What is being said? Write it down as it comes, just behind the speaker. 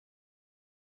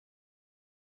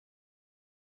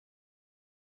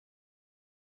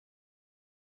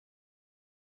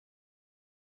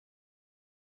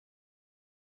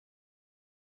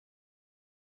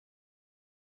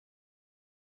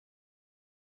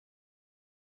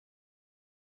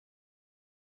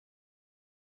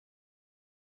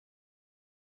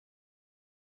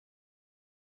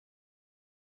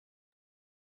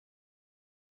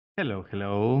Hello,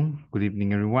 hello. Good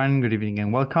evening, everyone. Good evening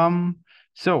and welcome.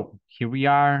 So here we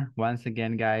are once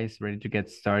again, guys, ready to get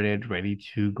started, ready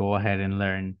to go ahead and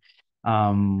learn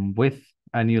with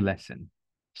a new lesson.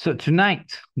 So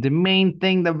tonight, the main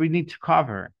thing that we need to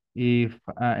cover,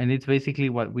 and it's basically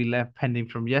what we left pending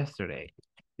from yesterday,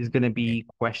 is going to be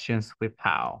questions with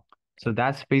how. So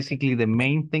that's basically the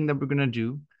main thing that we're going to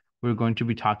do. We're going to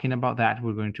be talking about that.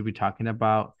 We're going to be talking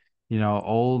about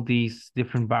all these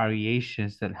different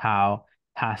variations that how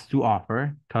has to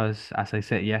offer, because as I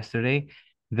said yesterday,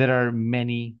 there are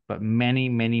many, but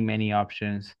many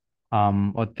options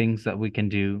or things that we can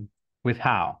do with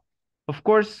how. Of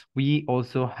course, we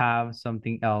also have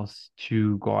something else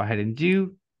to go ahead and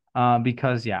do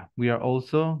because yeah, we are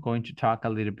also going to talk a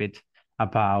little bit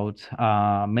about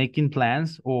making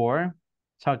plans or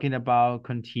talking about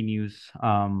continuous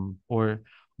or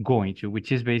going to,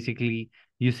 which is basically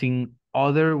using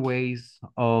other ways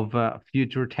of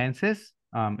future tenses.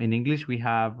 In English, we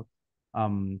have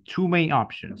two main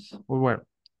options, or well,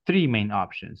 three main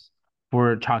options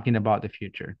for talking about the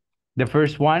future. The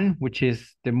first one, which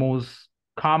is the most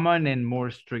common and more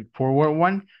straightforward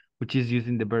one, which is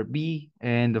using the verb be,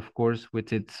 and of course,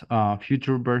 with its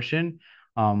future version,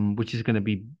 which is going to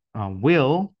be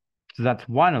will. So that's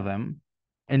one of them.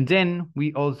 And then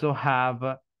we also have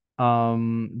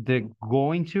the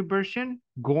going to version.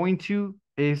 Going to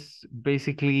is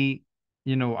basically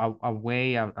a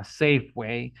way, a safe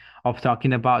way of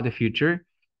talking about the future.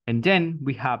 And then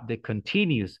we have the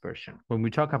continuous version. When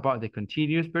we talk about the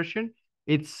continuous version,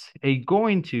 it's a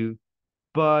going to,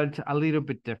 but a little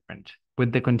bit different.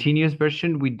 With the continuous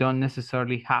version, we don't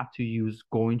necessarily have to use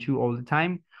going to all the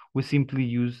time. We simply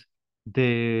use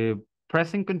the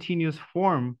present continuous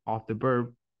form of the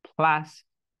verb plus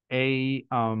a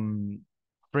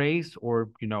phrase or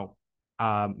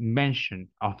mention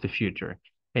of the future,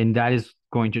 and that is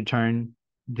going to turn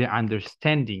the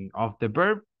understanding of the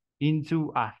verb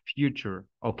into a future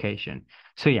occasion.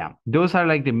 So yeah, those are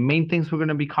like the main things we're going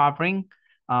to be covering.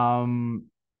 And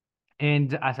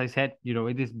as I said,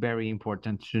 it is very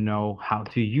important to know how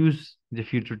to use the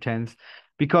future tense,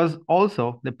 because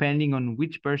also depending on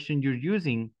which version you're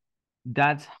using,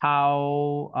 that's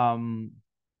how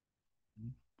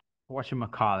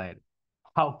whatchamacallit,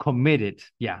 how committed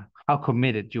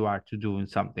you are to doing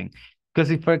something. Because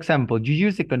if, for example, you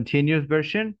use the continuous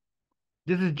version,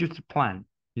 this is just a plan,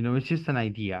 it's just an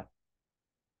idea.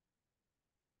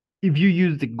 If you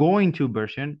use the going to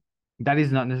version, that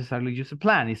is not necessarily just a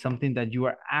plan. It's something that you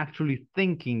are actually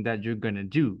thinking that you're going to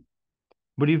do.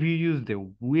 But if you use the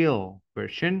will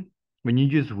version, when you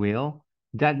use will,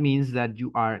 that means that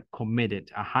you are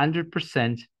committed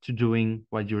 100% to doing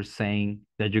what you're saying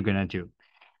that you're going to do.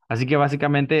 Así que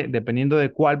básicamente, dependiendo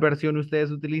de cuál versión ustedes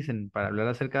utilicen para hablar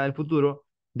acerca del futuro,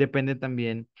 depende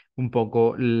también un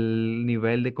poco el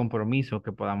nivel de compromiso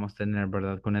que podamos tener,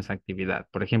 ¿verdad? Con esa actividad.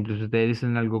 Por ejemplo, si ustedes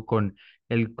dicen algo con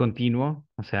el continuo,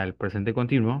 o sea, el presente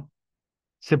continuo,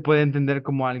 se puede entender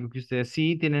como algo que ustedes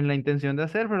sí tienen la intención de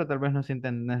hacer, pero tal vez no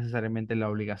sienten necesariamente la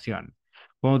obligación.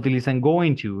 Cuando utilizan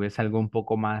going to, es algo un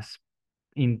poco más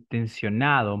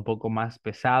intencionado, un poco más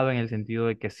pesado en el sentido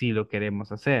de que sí lo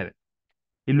queremos hacer.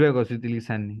 Y luego si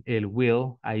utilizan el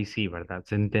will, ahí sí, ¿verdad?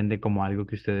 Se entiende como algo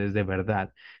que ustedes de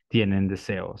verdad tienen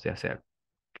deseos de hacer.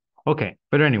 Okay,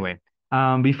 but anyway,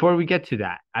 before we get to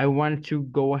that, I want to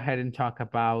go ahead and talk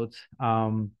about,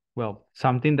 well,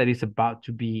 something that is about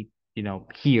to be,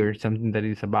 here, something that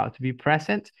is about to be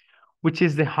present, which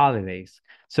is the holidays.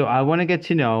 So I want to get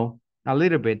to know a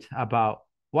little bit about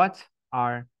what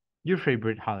are your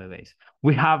favorite holidays.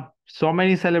 We have so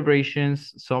many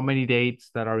celebrations, so many dates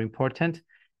that are important.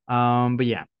 But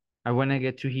yeah, I want to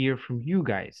get to hear from you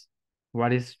guys.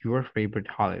 What is your favorite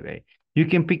holiday? You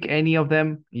can pick any of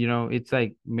them. It's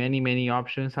like many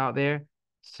options out there.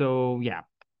 So yeah,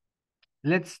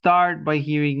 let's start by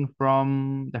hearing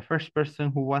from the first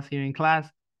person who was here in class,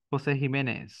 Jose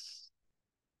Jimenez.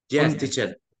 Yes,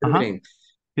 teacher. Good Uh-huh. evening.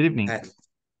 Good evening. Uh,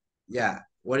 yeah.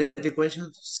 What is the question?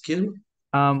 Excuse me.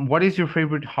 What is your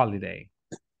favorite holiday?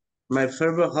 My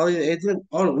favorite holiday is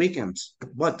all weekends.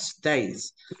 What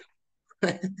days?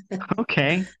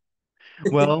 Okay.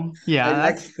 Well, I yeah,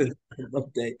 like that's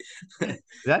birthday.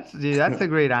 that's a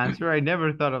great answer. I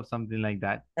never thought of something like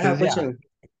that. I have a Because yeah. question.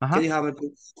 Uh-huh. Can you help me,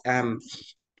 please?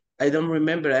 I don't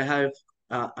remember. I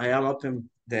am open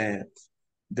the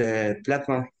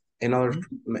platform in our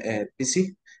Mhm.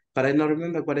 PC, but I don't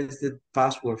remember what is the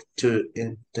password to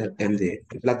in the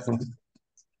platform.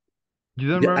 You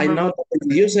don't Yeah, I remember know what? that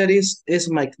the user is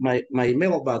my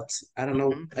email, but I don't know.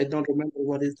 Mhm. I don't remember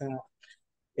what is the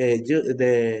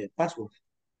password.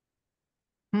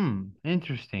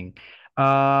 Interesting.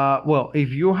 Well, if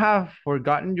you have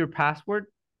forgotten your password,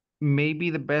 maybe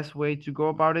the best way to go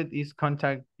about it is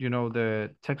contact, the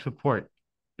tech support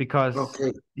because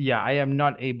Okay. yeah, I am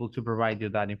not able to provide you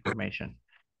that information.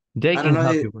 They I don't can know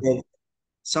help if, you with.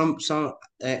 some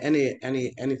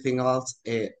anything else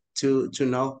to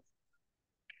know.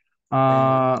 Uh,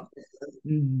 Uh,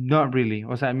 Not really.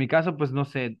 O sea, en mi caso, pues no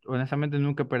sé, honestamente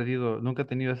nunca he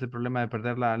tenido ese problema de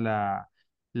perder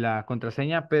la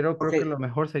contraseña, pero creo que okay. lo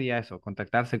mejor sería eso,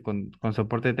 contactarse con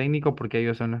soporte técnico porque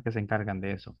ellos son los que se encargan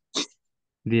de eso Okay.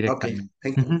 directamente.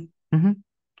 Thank you. Ujú, ujú.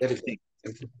 Very good. Sí.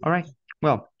 Thank you. All right.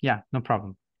 Well, yeah, no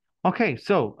problem. Okay,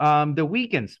 so the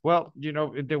weekends. Well,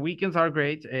 the weekends are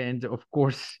great, and of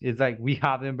course, it's like we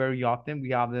have them very often. We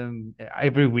have them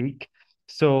every week.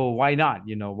 So why not?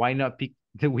 Why not pick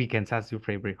the weekends as your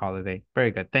favorite holiday?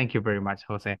 Very good. Thank you very much,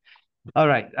 Jose. All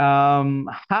right.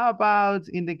 How about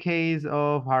in the case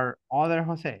of our other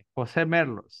Jose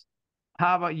Merlos?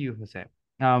 How about you, Jose?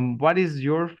 What is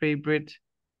your favorite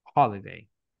holiday?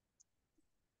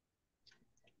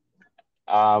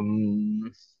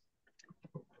 Um,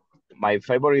 my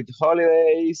favorite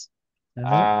holidays,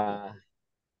 Uh-huh. uh,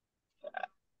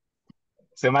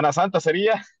 Semana Santa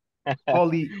sería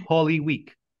Holy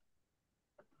Week.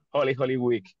 Holy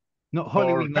Week. No,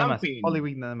 Holy For Week nada más. Holy camping,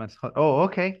 Week nada más. Oh,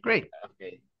 okay, great.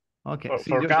 okay. Okay, For, sí,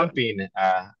 for camping,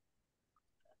 uh,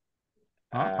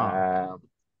 uh,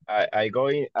 I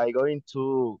going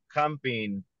to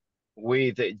camping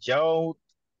with Joe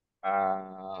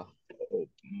uh,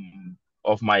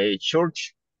 of my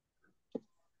church.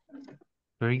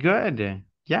 very good.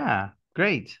 Yeah,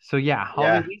 great. So yeah, Holy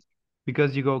Yeah, Week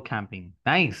because you go camping.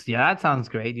 Nice. Yeah, that sounds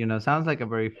great. Sounds like a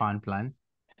very fun plan.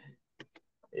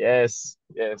 yes.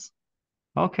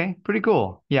 Okay, pretty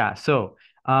cool. Yeah, so,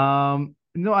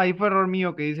 no, ahí fue error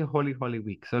mío que dice Holy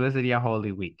Week. Solo sería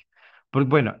Holy Week. Pues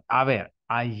bueno, a ver,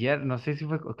 ayer, no sé si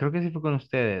fue, creo que sí fue con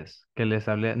ustedes que les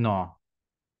hablé, no,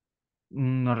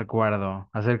 no recuerdo,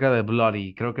 acerca de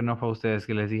Bloody. Creo que no fue a ustedes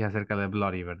que les dije acerca de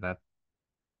Bloody, ¿verdad?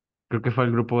 Creo que fue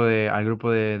al grupo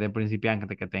de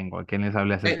principiantes que tengo, a quien les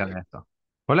hablé acerca de esto.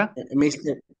 ¿Hola?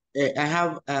 Mr. I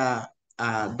have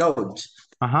doubt.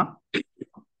 Ajá.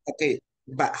 Okay,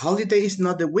 but holiday is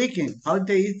not the weekend.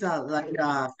 Holiday is like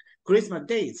Christmas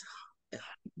days,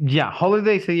 Ya,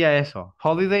 holiday sería eso.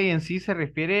 Holiday en sí se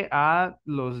refiere a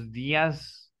los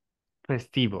días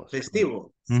festivos.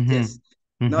 festival. Ujú, Yes,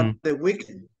 not ujú. the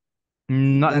weekend.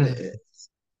 Not That necessarily.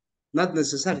 not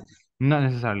necessary. Not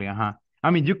necessarily, ajá. I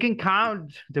mean, you can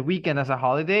count the weekend as a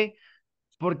holiday,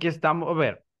 porque estamos, a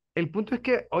ver, el punto es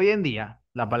que hoy en día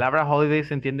la palabra holiday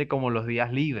se entiende como los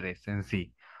días libres en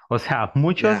sí. O sea, Yeah.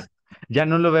 muchos ya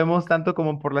no lo vemos tanto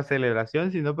como por la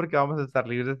celebración, sino porque vamos a estar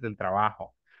libres del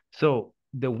trabajo. So,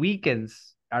 the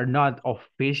weekends are not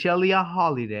officially a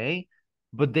holiday,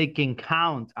 but they can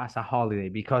count as a holiday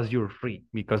because you're free,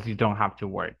 because you don't have to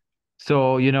work.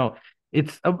 So,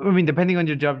 I mean, depending on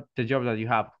your job, the job that you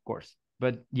have, of course.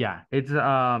 But yeah, it's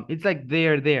like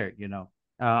they're there,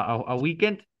 a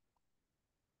weekend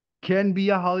can be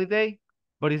a holiday,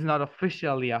 but it's not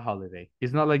officially a holiday.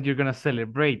 It's not like you're gonna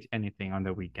celebrate anything on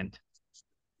the weekend.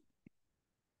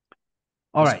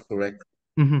 All That's right. correct.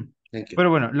 Ujú. Thank you. Pero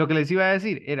bueno, lo que les iba a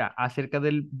decir era acerca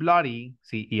del bloody,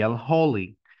 sí, y el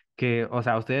holy, que, o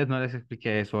sea, a ustedes no les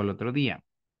expliqué eso el otro día.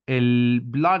 El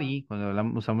bloody,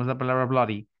 cuando usamos la palabra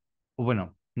bloody, o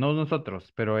bueno, no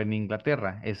nosotros, pero en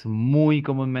Inglaterra es muy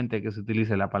comúnmente que se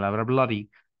utilice la palabra bloody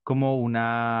como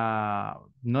una,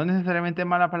 no necesariamente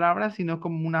mala palabra, sino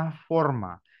como una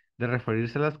forma de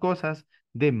referirse a las cosas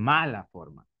de mala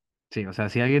forma. Sí, o sea,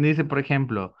 si alguien dice, por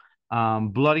ejemplo,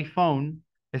 bloody phone,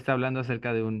 está hablando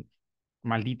acerca de un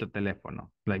maldito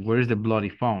teléfono. Like, where's the bloody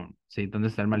phone? Sí, ¿dónde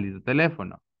está el maldito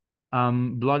teléfono?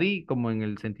 Bloody como en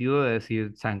el sentido de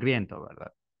decir sangriento,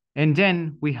 ¿verdad? And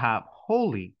then we have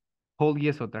holy. Holy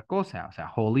es otra cosa, o sea,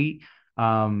 holy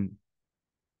um,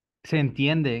 se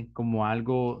entiende como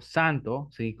algo santo,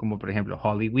 ¿sí? Como por ejemplo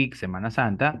Holy Week, Semana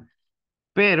Santa,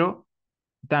 pero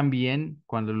también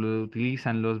cuando lo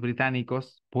utilizan los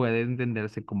británicos puede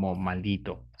entenderse como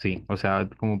maldito, sí, o sea,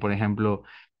 como por ejemplo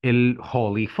el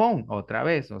holy phone, otra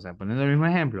vez, o sea, poniendo el mismo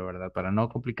ejemplo, ¿verdad? Para no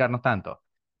complicarnos tanto.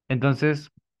 Entonces,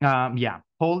 yeah,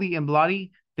 holy and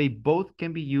bloody, they both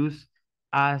can be used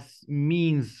as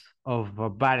means of a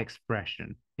bad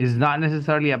expression. It's not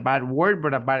necessarily a bad word,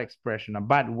 but a bad expression, a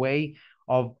bad way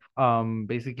of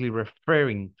basically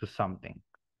referring to something.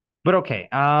 But okay,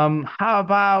 how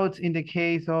about in the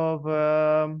case of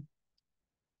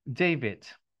David?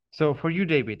 So for you,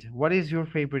 David, what is your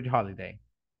favorite holiday?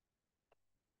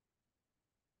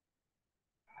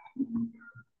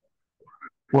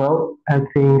 Well, I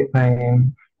think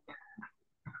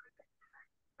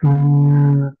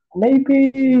Maybe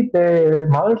the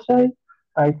mother's side,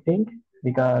 I think,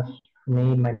 because for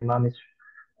me, my mom is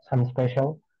some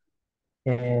special.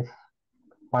 Is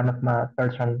one of my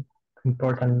person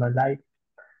important in my life,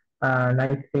 and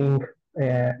I think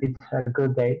it's a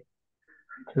good day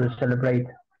to celebrate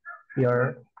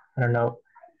your. I don't know.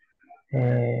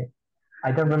 Uh,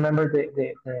 I don't remember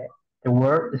the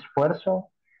word esfuerzo.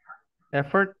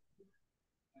 Effort?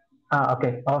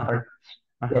 Okay, Uh-huh. offer.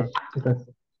 Uh-huh. Yes, because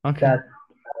Okay. that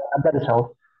that is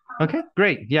all. Okay,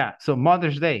 great. Yeah. So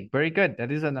Mother's Day, very good.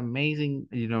 That is an amazing,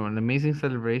 an amazing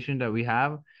celebration that we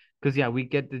have. Because yeah, we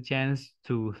get the chance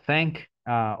to thank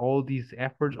all these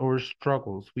efforts or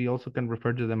struggles. We also can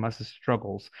refer to them as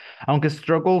struggles. Aunque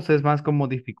struggles es más como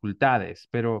dificultades,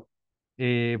 pero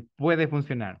puede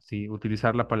funcionar, sí,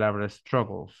 utilizar la palabra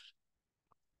struggles.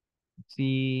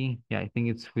 Sí, yeah, I think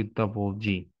it's with double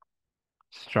G.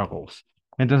 Struggles.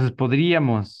 Entonces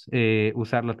podríamos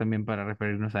usarlo también para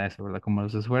referirnos a eso, ¿verdad? Como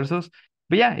los esfuerzos.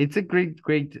 But yeah, it's a great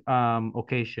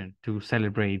occasion to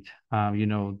celebrate,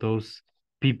 those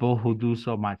people who do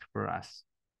so much for us.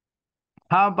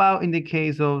 How about in the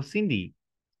case of Cindy?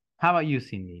 How about you,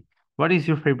 Cindy? What is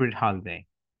your favorite holiday?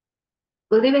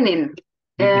 Good evening.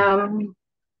 Evening.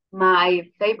 My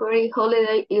favorite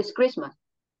holiday is Christmas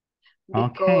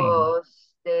Okay. because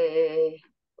the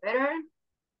weather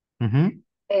Mm-hmm.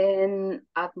 and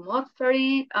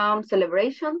atmosphere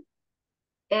celebration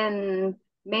and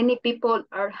many people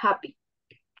are happy.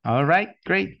 All right,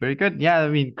 great, very good. Yeah, I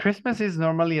mean, Christmas is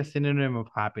normally a synonym of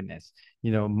happiness.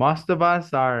 Most of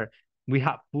us we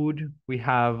have food, we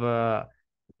have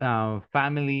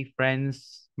family,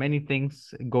 friends, many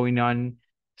things going on.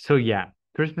 So yeah,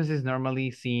 Christmas is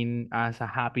normally seen as a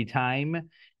happy time,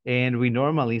 and we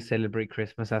normally celebrate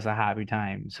Christmas as a happy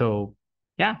time. So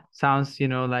yeah, sounds,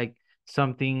 like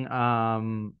something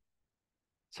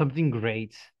something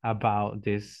great about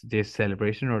this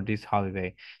celebration or this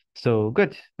holiday. So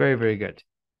good, very, very good.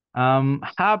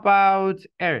 How about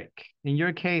Eric? In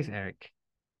your case, Eric,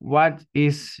 what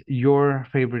is your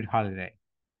favorite holiday?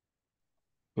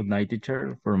 Good night,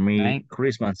 teacher. For me, Right?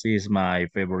 Christmas is my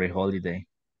favorite holiday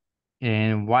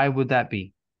And why would that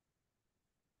be?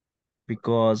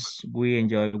 because we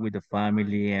enjoy with the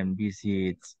family and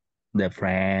visit the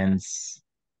friends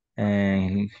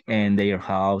and their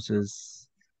houses,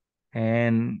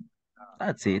 and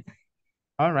that's it.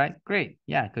 All right, great.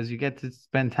 Yeah, because you get to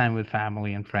spend time with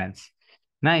family and friends.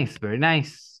 Nice, very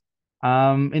nice.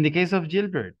 In the case of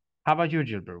Gilbert, how about you,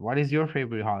 Gilbert? What is your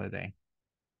favorite holiday?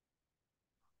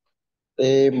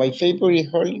 My favorite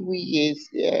holiday is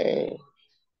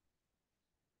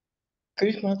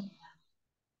Christmas.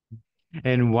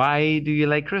 And why do you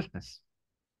like Christmas?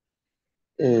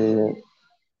 Uh,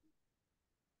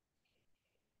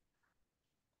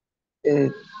 uh,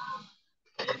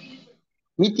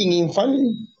 Meeting in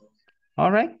family. All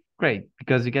right, great,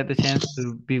 because you get the chance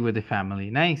to be with the family.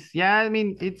 Nice. Yeah, I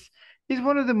mean, it's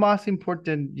one of the most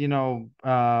important,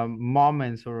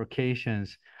 moments or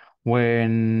occasions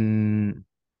when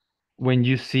when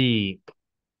you see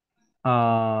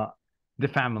uh the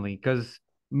family, because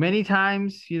many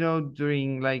times,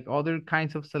 during like other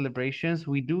kinds of celebrations,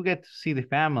 we do get to see the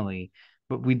family,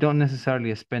 but we don't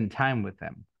necessarily spend time with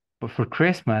them. But for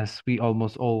Christmas, we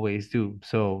almost always do.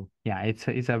 So yeah,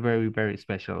 it's a very, very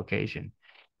special occasion.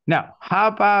 Now, how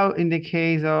about in the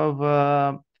case of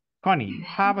Connie?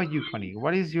 How about you, Connie?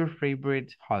 What is your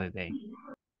favorite holiday?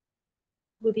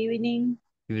 Good evening.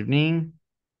 Good evening.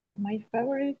 My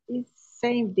favorite is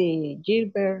same day,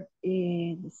 Gilbert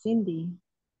and Cindy.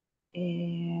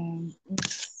 And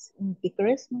it's the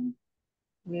Christmas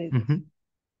with Mm-hmm.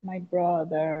 my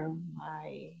brother,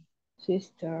 my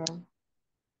sister,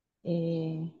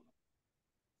 eh,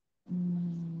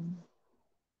 mm,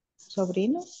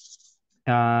 sobrinos,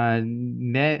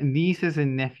 Nieces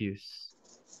and nephews.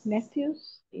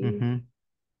 nephews. Is Mm-hmm.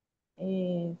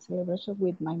 a celebration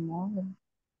with my mother.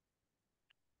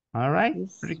 All right,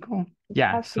 It's, pretty cool. it's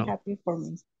Yeah, happy, so happy for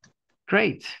me.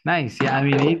 great, nice. Yeah, I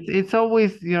mean it's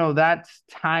always, that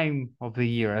time of the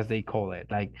year, as they call it,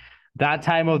 like that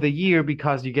time of the year,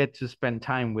 because you get to spend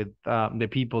time with the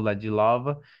people that you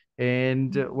love,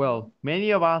 and well,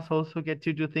 many of us also get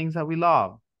to do things that we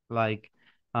love, like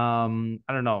I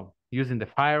don't know, using the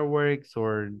fireworks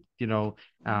or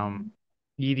um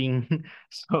eating.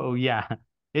 So yeah,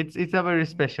 it's a very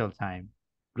special time.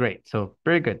 Great, so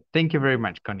very good. Thank you very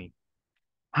much, Connie.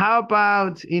 How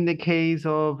about in the case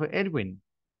of Edwin?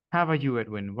 How about you,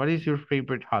 Edwin? What is your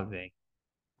favorite holiday?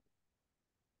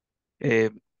 Uh,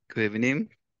 Good evening.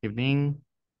 Evening?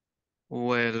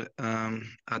 Well,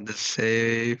 at the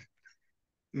same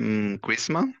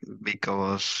Christmas,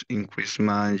 because in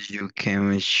Christmas you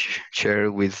can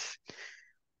share with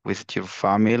your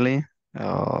family.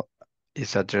 Uh,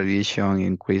 it's a tradition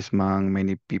in Christmas.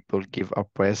 Many people give a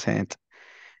present,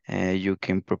 and you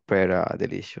can prepare a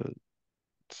delicious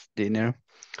dinner.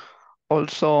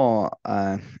 Also,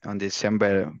 on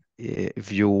December,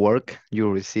 if you work, you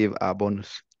receive a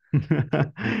bonus.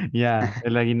 Yeah,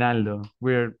 el aguinaldo.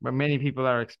 Many people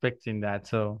are expecting that.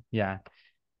 So yeah,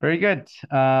 very good.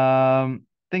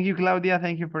 Thank you, Claudia.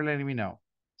 Thank you for letting me know.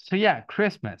 So yeah,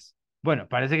 Christmas. Bueno,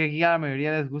 parece que aquí a la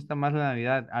mayoría les gusta más la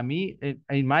Navidad. A mí,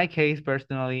 in my case,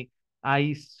 personally,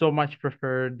 I so much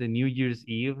prefer the New Year's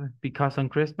Eve because on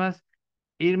Christmas,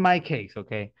 in my case,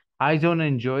 okay, I don't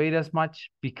enjoy it as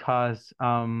much because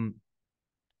well,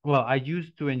 I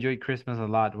used to enjoy Christmas a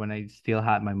lot when I still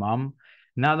had my mom.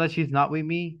 Now that she's not with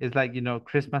me, it's like,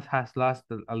 Christmas has lost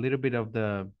a little bit of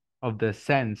the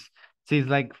sense. Since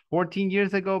like 14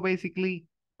 years ago, basically,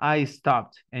 I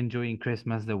stopped enjoying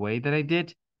Christmas the way that I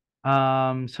did.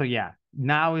 So yeah,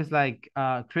 now it's like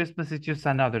Christmas is just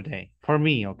another day for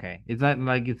me, okay? It's not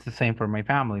like it's the same for my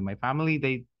family. My family,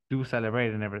 they do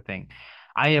celebrate and everything.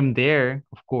 I am there,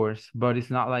 of course, but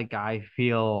it's not like I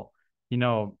feel, you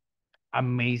know,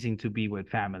 amazing to be with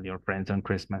family or friends on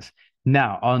Christmas.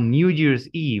 Now, on New Year's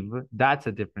Eve, that's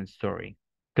a different story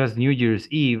because New Year's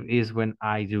Eve is when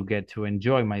I do get to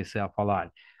enjoy myself a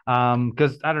lot.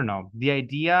 Because I don't know, the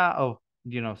idea of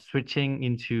switching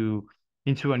into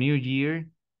a new year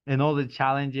and all the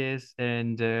challenges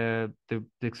and the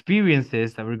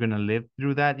experiences that we're gonna live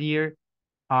through that year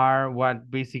are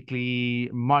what basically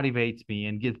motivates me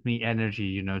and gives me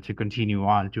energy, to continue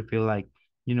on, to feel like,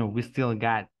 we still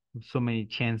got so many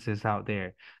chances out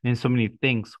there and so many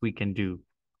things we can do.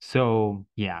 So,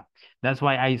 yeah, that's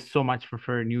why I so much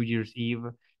prefer New Year's Eve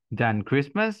than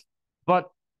Christmas.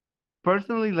 But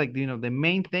personally, like, the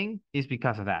main thing is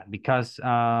because of that, because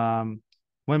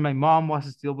when my mom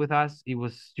was still with us, it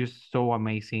was just so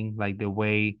amazing, like the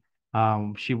way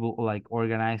she will like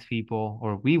organize people,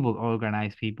 or we will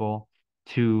organize people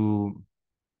to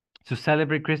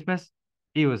celebrate Christmas.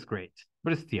 It was great,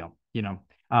 but still,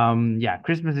 yeah,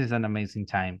 Christmas is an amazing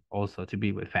time also to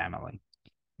be with family.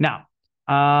 Now,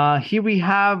 here we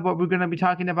have what we're going to be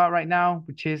talking about right now,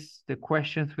 which is the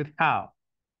questions with how.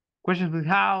 Questions with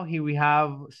how, here we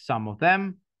have some of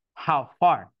them. How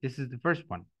far? This is the first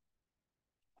one.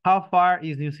 How far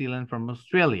is New Zealand from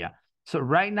Australia? So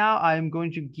right now I'm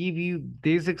going to give you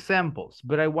these examples,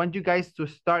 but I want you guys to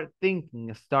start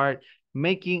thinking, start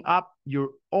making up your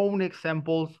own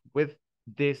examples with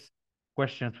these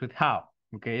questions with how.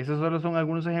 Okay, esos solo son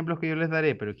algunos ejemplos que yo les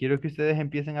daré, pero quiero que ustedes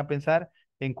empiecen a pensar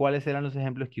en cuáles serán los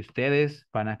ejemplos que ustedes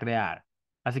van a crear.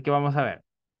 Así que vamos a ver.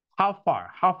 How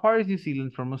far? How far is New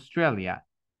Zealand from Australia?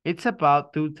 It's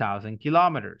about 2,000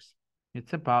 kilometers.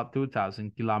 It's about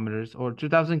 2,000 kilometers or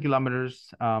 2,000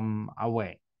 kilometers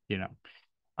away,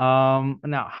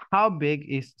 Now, how big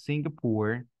is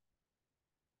Singapore?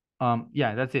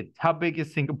 Yeah, that's it. How big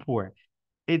is Singapore?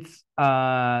 It's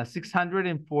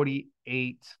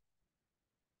 648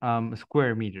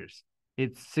 square meters.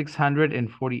 It's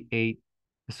 648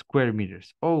 square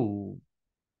meters. Oh,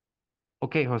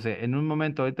 ok, José, en un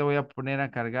momento ahorita voy a poner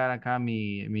a cargar acá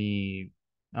mi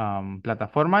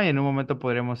plataforma y en un momento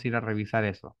podremos ir a revisar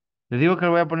eso. Les digo que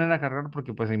lo voy a poner a cargar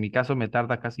porque pues en mi caso me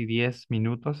tarda casi 10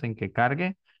 minutos en que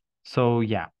cargue. So,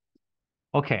 yeah.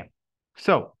 Okay.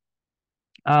 So,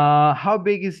 how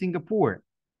big is Singapore?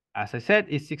 As I said,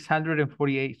 it's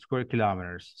 648 square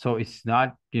kilometers. So it's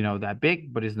not, that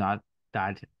big, but it's not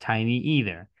that tiny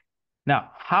either.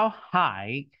 Now, how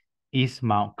high is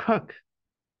Mount Cook?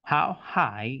 How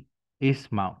high is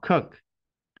Mount Cook?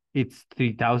 It's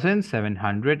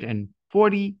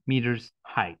 3,740 meters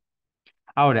high.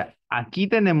 Ahora, aquí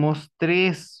tenemos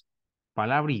tres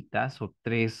palabritas o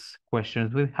tres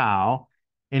questions with how,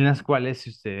 en las cuales, si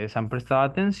ustedes han prestado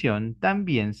atención,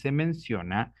 también se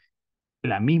menciona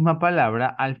la misma palabra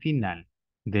al final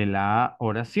de la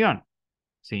oración,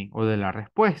 ¿sí? O de la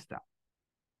respuesta.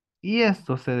 Y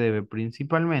esto se debe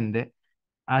principalmente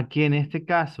a que en este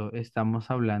caso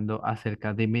estamos hablando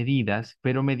acerca de medidas,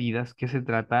 pero medidas que se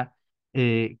trata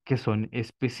que son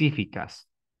específicas,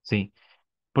 ¿sí?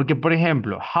 Porque, por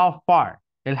ejemplo, how far.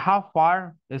 El how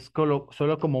far es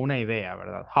solo como una idea,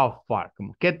 ¿verdad? How far,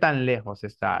 como qué tan lejos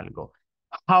está algo.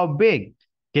 How big,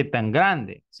 qué tan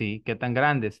grande, ¿sí? Qué tan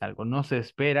grande es algo. No se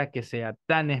espera que sea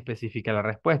tan específica la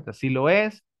respuesta. Si lo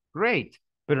es, great,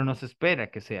 pero no se espera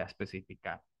que sea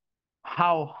específica.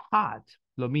 How hot,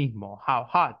 lo mismo. How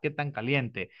hot, qué tan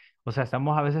caliente. O sea,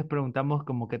 estamos a veces preguntamos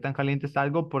como qué tan caliente es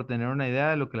algo por tener una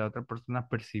idea de lo que la otra persona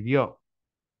percibió.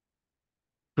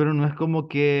 pero no es como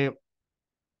que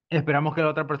esperamos que la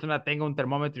otra persona tenga un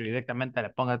termómetro y directamente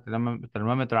le ponga el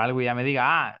termómetro a algo y ya me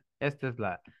diga, esta es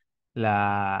la,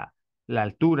 la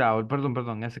altura, o perdón,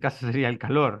 en ese caso sería el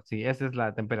calor, sí, esa es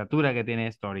la temperatura que tiene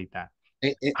esto ahorita.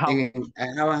 How? I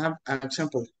have an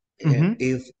example. Ujú.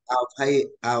 If I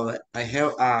have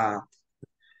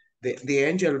the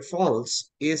angel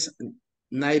falls is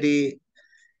 90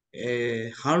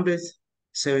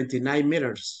 179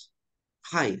 meters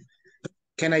high.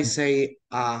 Can I say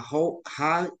how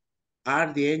high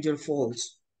are the angel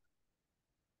falls?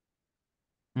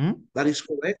 ¿Mm? That is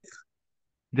correct.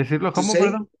 ¿Decirlo To cómo, say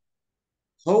perdón?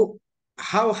 how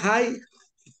how high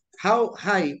how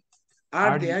high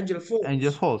are Are the the angel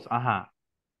Angel falls? Falls, ajá.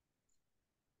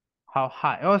 How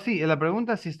high? Oh, sí, la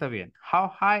pregunta sí está bien. How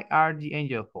high are the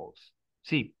Angel Falls?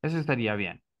 Sí, eso estaría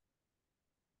bien.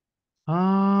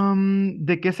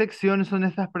 ¿De qué sección son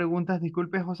estas preguntas?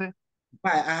 Disculpe, José.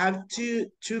 I have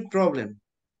two problem.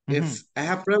 Ujú. If I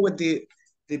have problem with the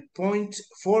point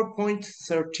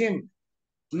 4.13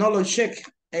 knowledge check,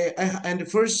 and the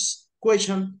first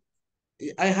question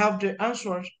I have the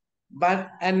answer, but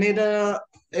I need to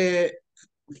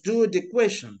do the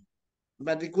question.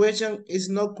 But the question is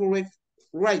not correct,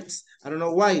 right? I don't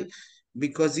know why,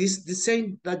 because it's the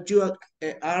same that you are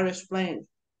explaining.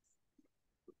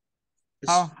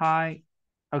 How high?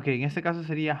 Ok, en este caso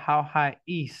sería How high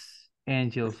is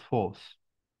Angels Falls?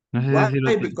 No sé Why? si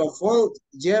lo... Because fall,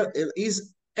 yeah, it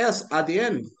is S at the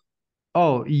end.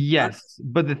 Oh, yes.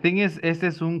 But the thing is, este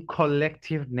es un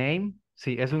collective name.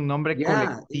 Sí, es un nombre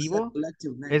Yeah, it's a colectivo.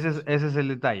 collective name. Ese es el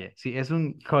detalle. Sí, es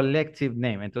un collective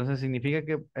name. Entonces significa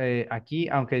que aquí,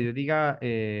 aunque yo diga,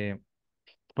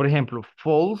 por ejemplo,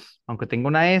 false, aunque tenga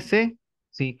una S,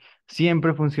 sí,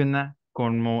 siempre funciona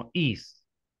como is.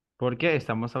 Porque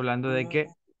estamos hablando de que,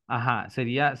 ajá,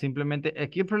 sería simplemente,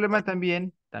 aquí el problema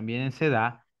también se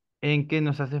da en que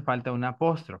nos hace falta una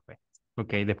apóstrofe.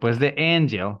 Ok, después de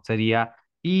angel sería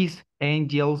is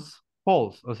angels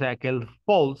false. O sea que el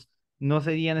false no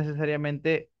sería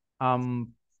necesariamente,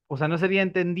 o sea, no sería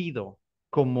entendido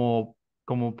como,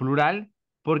 como plural,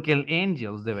 porque el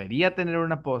angels debería tener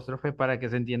una apóstrofe para que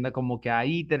se entienda como que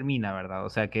ahí termina, ¿verdad? O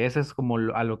sea que eso es como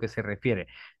a lo que se refiere,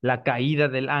 la caída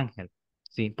del ángel.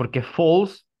 Sí, porque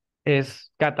falls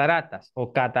es cataratas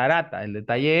o catarata. El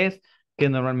detalle es que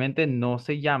normalmente no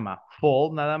se llama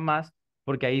fall nada más,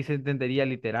 porque ahí se entendería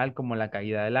literal como la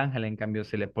caída del ángel. En cambio,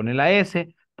 se le pone la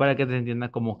S para que se entienda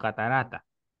como catarata.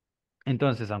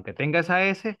 Entonces, aunque tenga esa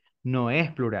S, no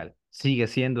es plural, sigue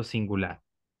siendo singular.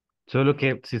 Solo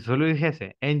que si solo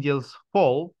dijese Angels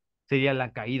Fall, sería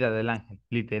la caída del ángel,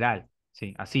 literal.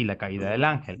 Sí, así la caída del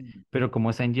ángel. Pero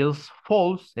como es Angels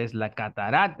Falls, es la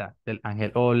catarata del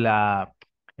ángel o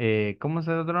 ¿cómo es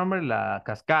el otro nombre? La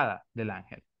cascada del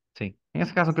ángel. Sí, en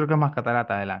ese caso creo que es más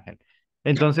catarata del ángel.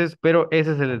 Entonces, pero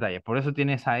ese es el detalle. Por eso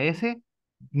tiene esa S.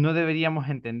 No deberíamos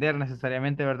entender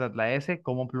necesariamente, ¿verdad? La S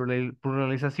como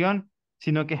pluralización,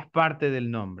 sino que es parte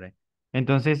del nombre.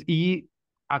 Entonces, y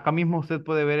acá mismo usted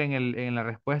puede ver en la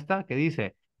respuesta que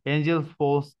dice Angels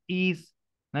Falls is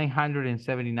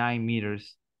 979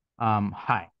 meters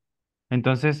high.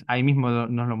 Entonces ahí mismo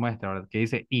nos lo muestra, ¿verdad? Que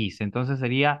dice is. Entonces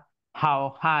sería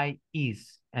How high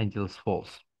is Angels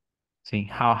Falls? Sí,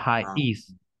 How high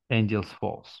is Angels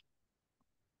Falls?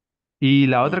 ¿Y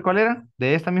la otra cuál era?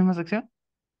 ¿De esta misma sección?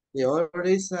 The other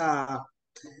is how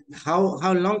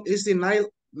long is the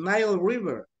Nile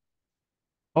River?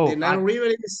 The Oh, Nile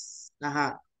River is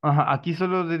ajá, aquí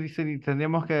solo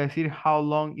tendríamos que decir How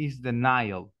long is the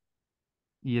Nile?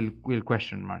 Y el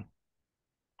question mark.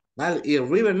 Nile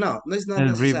River. No, no, it's not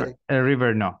necessary. El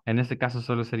river no. En este caso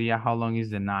solo sería How long is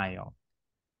the Nile.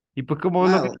 Y pues como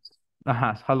lo que... Nile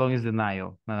Ajá, How long is the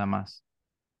Nile, nada más.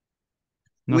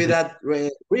 No with sé, that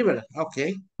river.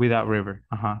 Okay. without river.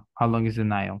 Ajá, How long is the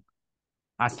Nile.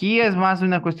 Aquí es más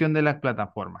una cuestión de la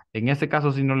plataforma. En este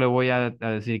caso sí no le voy a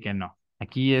decir que no.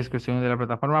 Aquí es cuestión de la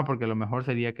plataforma porque lo mejor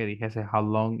sería que dijese How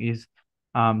long is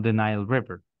the Nile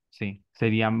River. Sí,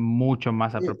 sería mucho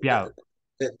más apropiado.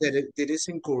 That is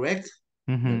incorrect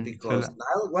Ujú, because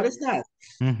Nile. What is that?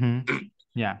 ujú,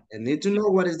 ya. I need to know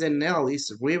what is the Nile.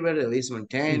 Is river? Is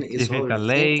mountain? Is If it's over a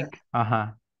the thing? lake,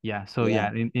 yeah. So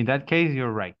Yeah. yeah, in that case,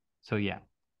 you're right. So yeah,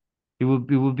 it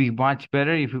would be much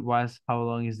better if it was how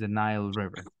long is the Nile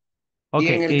River? Y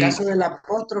en Okay, el caso del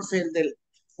apóstrofe,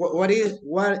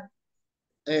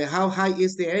 how high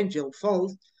is the angel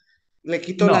falls? Le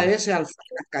quito la no, S al las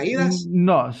caídas.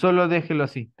 no, solo déjelo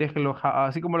así, déjelo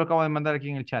así como lo acabo de mandar aquí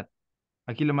en el chat.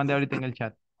 Aquí lo mandé ahorita en el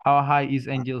chat. How high is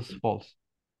Angels Falls?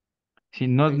 Si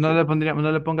no, Thank you. no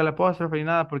le ponga el apóstrofe ni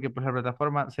nada, porque pues la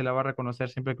plataforma se la va a reconocer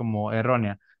siempre como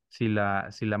errónea si la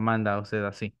manda a usted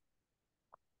así.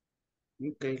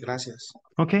 Ok, gracias.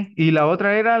 Ok, y la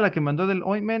otra era la que mandó del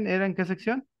ointment, ¿era en qué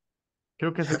sección?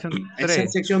 Creo que sección Esa 3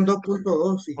 es sección 2.2,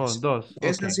 o fíjese. 2. Ok,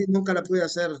 Esa sí nunca la pude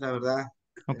hacer, la verdad.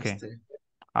 ok.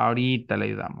 Ahorita le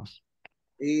ayudamos.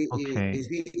 Ok.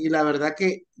 Y la verdad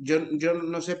que yo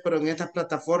no sé, pero en estas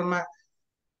plataformas,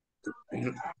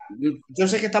 yo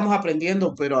sé que estamos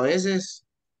aprendiendo, pero a veces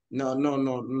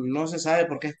no se sabe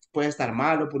por qué puede estar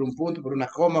malo, por un punto, por una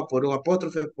coma, por un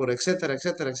apóstrofe, por etcétera,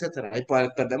 etcétera, etcétera. Ahí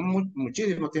perdemos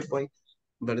muchísimo tiempo ahí,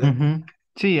 ¿verdad? Ujú.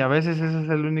 Sí, a veces ese es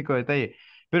el único detalle.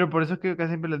 Pero por eso es que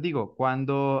siempre les digo,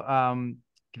 cuando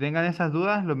tengan esas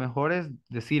dudas, lo mejor es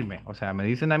decirme. O sea, me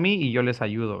dicen a mí y yo les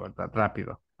ayudo, ¿verdad?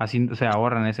 Rápido. Así se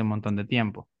ahorran ese montón de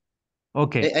tiempo.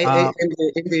 Ok.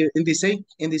 In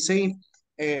the same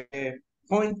uh,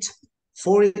 point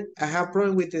for it, I have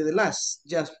problem with the last.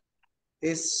 Just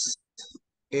it's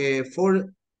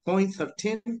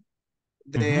 4.13.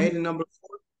 The Ujú. item number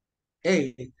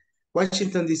 4A.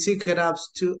 Washington D.C. get up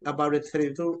to about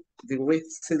 32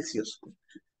 degrees Celsius.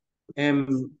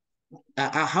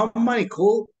 How many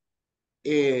cold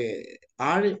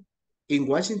are in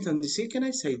Washington D.C.? Can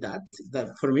I say that?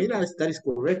 That for me that is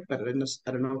correct, but I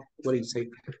don't know what you say.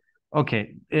 Ok.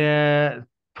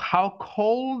 How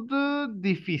cold,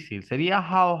 difícil. Sería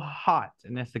how hot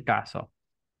en este caso.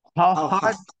 How How hot,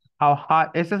 hot? how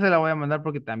hot. Esta se la voy a mandar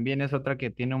porque también es otra que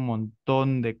tiene un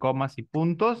montón de comas y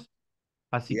puntos.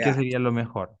 Así que Yeah. sería lo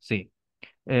mejor, sí.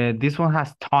 This one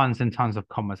has tons and tons of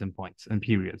commas and points and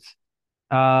periods.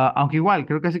 Aunque igual,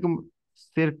 creo que así como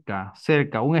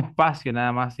cerca, un espacio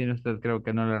nada más tiene usted, creo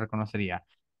que no le reconocería.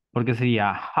 Porque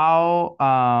sería how,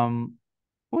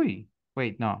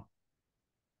 wait, no,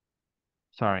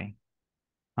 sorry.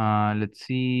 Let's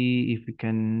see if we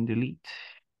can delete.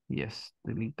 Yes,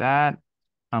 delete that.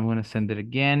 I'm gonna send it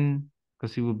again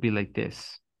because it would be like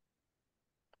this.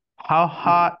 How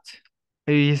hot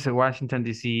is Washington,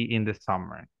 D.C. in the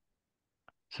summer?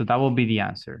 So that will be the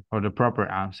answer or the proper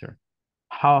answer.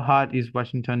 How hot is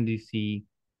Washington, D.C.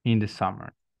 in the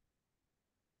summer?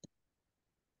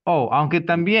 Oh, aunque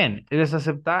también les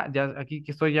acepta, ya aquí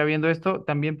que estoy ya viendo esto,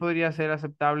 también podría ser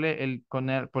aceptable el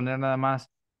poner nada más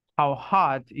How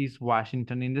hot is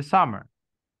Washington in the summer?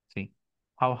 Sí.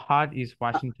 How hot is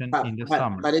Washington in the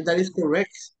summer? But that is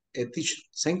correct, teacher.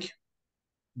 Thank you.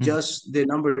 Mm. Just the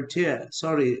number two.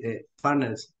 Sorry,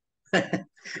 partners, to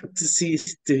see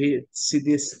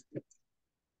this.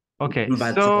 Okay,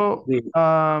 But so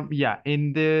yeah,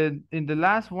 in the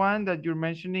last one that you're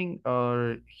mentioning,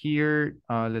 or here,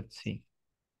 let's see.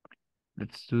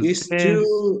 Let's do it's this.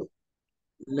 two.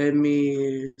 Let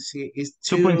me see. It's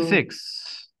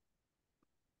 2.6.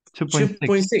 2.6.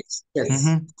 2.6. Yes.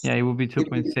 Mm-hmm. Yeah, it will be It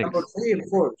is number 2.6. three, of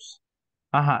course.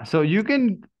 Ajá. So you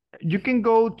can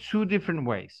go two different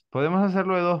ways. Podemos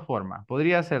hacerlo de dos formas.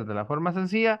 Podría ser de la forma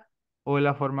sencilla o de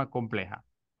la forma compleja.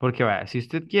 Porque vaya, si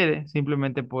usted quiere,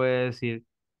 simplemente puede decir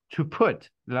to put.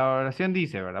 La oración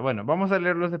dice, ¿verdad? Bueno, vamos a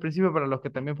leerlo desde el principio para los que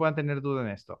también puedan tener duda en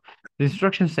esto. The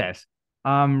instruction says,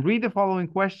 read the following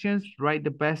questions, write the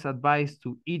best advice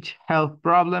to each health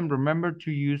problem. Remember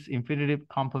to use infinitive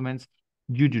complements.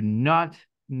 You do not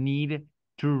need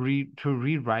to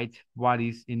rewrite what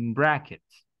is in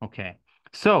brackets. Okay,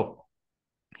 so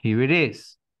here it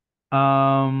is.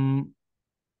 So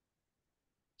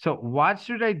what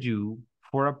should I do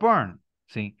for a burn?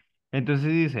 Sí. Entonces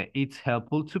dice, it's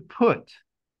helpful to put.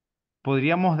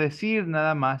 Podríamos decir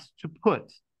nada más to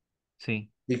put. Sí.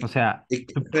 O sea,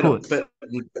 to put. Pero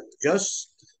just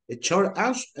a short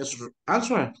answer.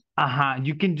 Ajá,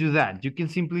 you can do that. You can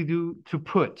simply do to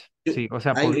put. Sí, o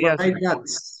sea, I podría write ser. that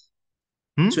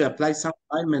 ¿Mm? to apply some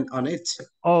alignment on it.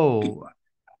 Oh,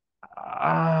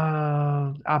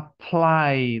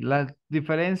 apply. La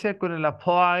diferencia con el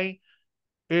apply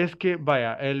es que,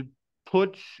 vaya, el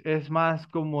put es más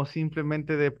como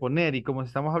simplemente de poner y como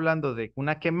estamos hablando de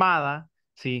una quemada,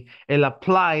 ¿sí? El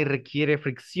apply requiere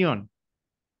fricción.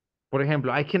 Por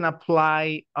ejemplo, I can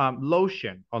apply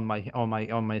lotion on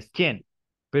my skin,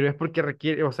 pero es porque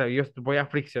requiere, o sea, yo voy a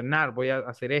friccionar, voy a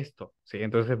hacer esto, ¿sí?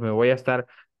 Entonces me voy a estar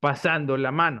pasando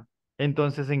la mano.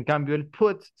 Entonces, en cambio, el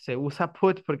put se usa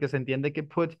put porque se entiende que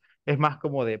put es más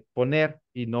como de poner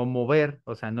y no mover,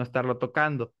 o sea, no estarlo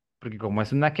tocando, porque como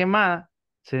es una quemada,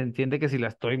 se entiende que si la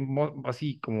estoy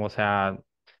así como, o sea,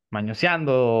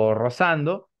 mañoseando o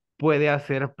rozando, puede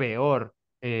hacer peor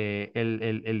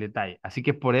el detalle. Así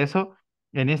que por eso,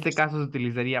 en este caso se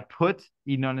utilizaría put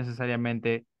y no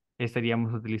necesariamente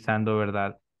estaríamos utilizando,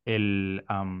 ¿verdad? El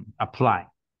apply.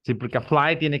 Sí, porque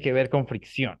apply tiene que ver con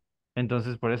fricción.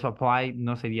 Entonces, por eso apply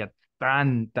no sería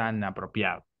tan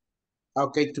apropiado.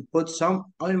 Okay, to put some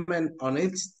ointment on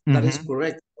it, that is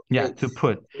correct. Yeah, Okay. to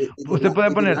put. In the Usted puede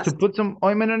in the poner to last, put some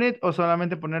ointment on it o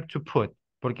solamente poner to put,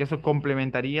 porque eso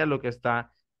complementaría lo que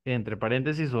está entre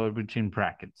paréntesis o between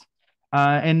brackets. in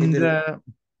And the,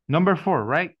 number 4,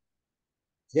 right?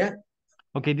 yeah,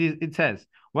 Okay, it says,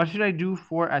 what should I do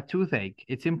for a toothache?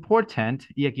 It's important,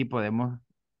 y aquí podemos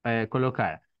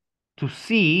colocar, to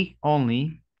see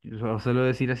only, o solo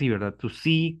decir así, ¿verdad? To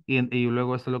see, y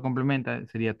luego esto lo complementa,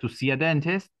 sería to see a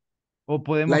dentist, o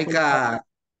podemos like colocar,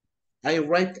 I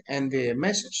write in the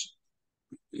message.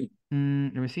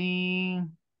 let me see,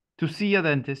 to see a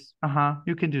dentist,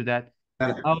 you can do that.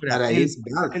 Ahora, Para is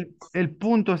bad. el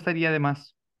punto estaría de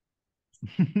más.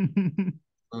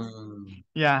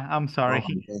 Yeah, I'm sorry.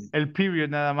 Okay. El period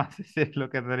nada más es lo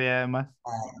que estaría de más.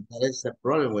 That is the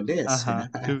problem with this.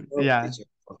 Yeah.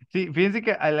 Sí, fíjense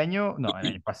que el año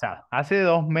pasado, hace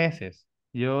 2 meses,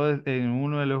 yo en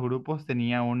uno de los grupos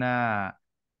tenía a una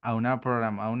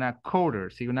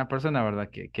coder, sí, una persona, ¿verdad?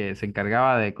 Que se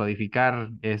encargaba de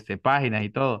codificar páginas y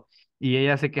todo. Y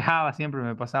ella se quejaba siempre,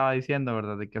 me pasaba diciendo,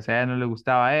 ¿verdad? De que, o sea, a ella no le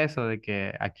gustaba eso, de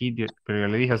que aquí, pero yo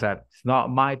le dije, o sea, it's not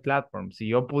my platform. Si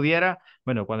yo pudiera,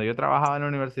 bueno, cuando yo trabajaba en la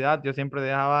universidad, yo siempre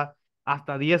dejaba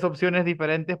hasta 10 opciones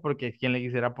diferentes porque quien le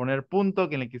quisiera poner punto,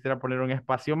 quien le quisiera poner un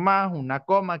espacio más, una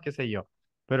coma, qué sé yo.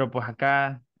 Pero pues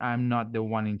acá, I'm not the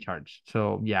one in charge.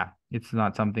 So yeah, it's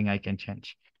not something I can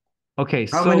change. Okay,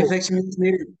 How so, many sections is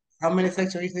needed? How many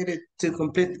sections is needed to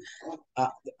complete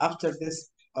after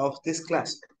this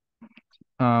class?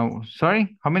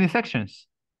 sorry, how many sections?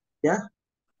 Yeah.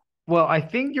 Well, I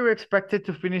think you're expected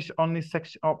to finish only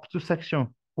up to section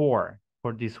 4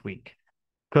 for this week.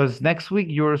 Because next week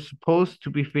you're supposed to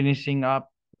be finishing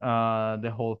up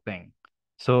the whole thing.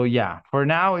 So yeah, for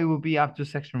now it will be up to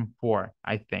section 4,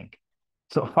 I think.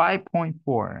 So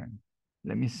 5.4,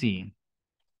 let me see.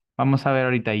 Vamos a ver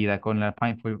ahorita, Ida, con la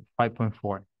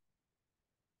 5.4.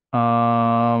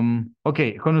 Ok,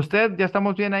 con usted, ¿ya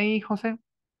estamos bien ahí, José?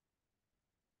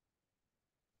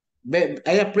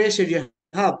 I appreciate your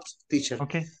help, teacher.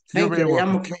 Okay, you're Thank very you. I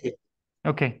am welcome. okay.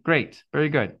 Okay, great. Very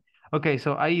good. Okay,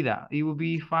 so Aida, it will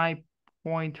be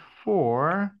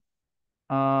 5.4.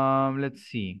 Let's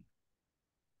see.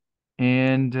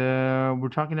 And we're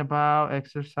talking about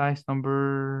exercise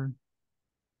number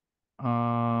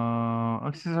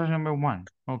 1.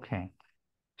 Okay.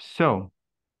 So,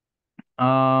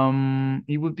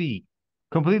 it would be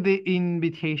complete the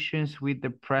invitations with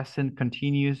the present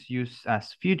continuous use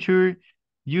as future.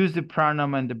 Use the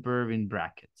pronoun and the verb in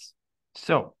brackets.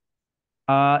 So,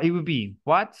 it would be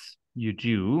what you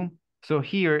do. So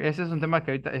here, ese es un tema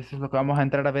que ahorita, eso es lo que vamos a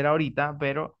entrar a ver ahorita,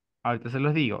 pero ahorita se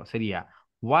los digo. Sería,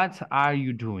 what are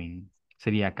you doing?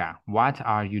 Sería acá, what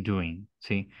are you doing?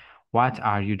 ¿Sí? What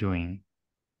are you doing?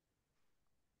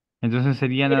 Entonces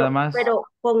sería nada más. Pero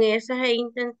con esas he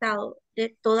intentado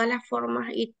de todas las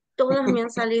formas y todas me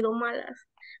han salido malas.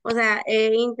 O sea,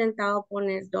 he intentado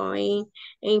poner doing,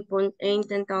 he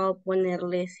intentado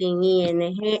ponerle sin ing,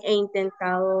 he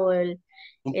intentado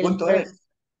Un el punto es.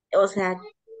 o sea,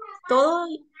 todo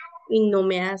y no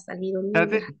me ha salido ninguna.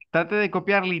 Trate de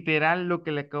copiar literal lo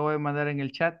que le acabo de mandar en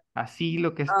el chat, así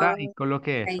lo que está y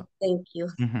coloque Okay, eso. thank you.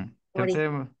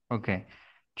 Okay,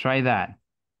 try that.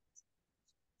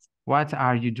 What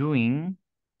are you doing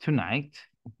tonight?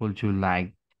 Would you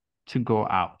like to go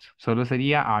out? Solo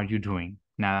sería are you doing,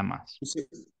 nada más.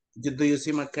 Do you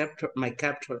see my capture?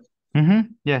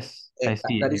 Yes, I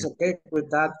see it That here. is okay with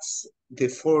that. The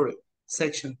 4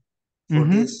 section for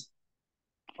this.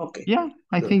 Okay. Yeah,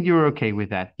 I think you're okay with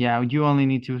that. Yeah, you only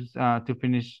need to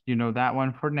finish, that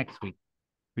one for next week,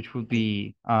 which will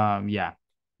be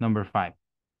number 5.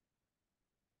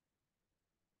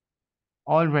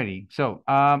 Already. So,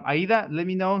 Aida, let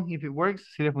me know if it works.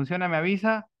 Si le funciona, me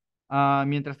avisa.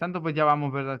 Mientras tanto, pues ya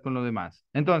vamos, ¿verdad? Con lo demás.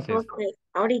 Entonces. Okay,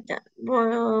 ahorita.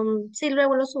 Sí,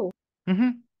 luego lo subo.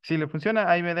 Si le funciona,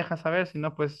 ahí me deja saber. Si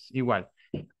no, pues igual.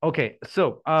 Ok,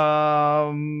 so,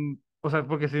 o sea,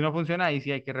 porque si no funciona, ahí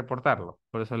sí hay que reportarlo.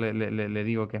 Por eso le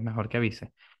digo que es mejor que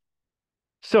avise.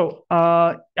 So,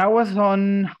 I was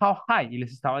on how high y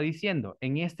les estaba diciendo,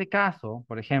 en este caso,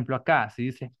 por ejemplo, acá se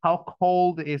dice, how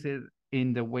cold is it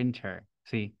in the winter?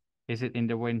 Sí, is it in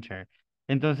the winter?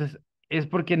 Entonces, es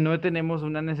porque no tenemos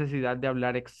una necesidad de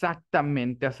hablar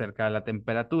exactamente acerca de la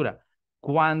temperatura.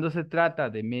 Cuando se trata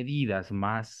de medidas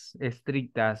más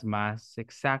estrictas, más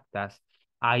exactas,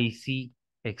 ahí sí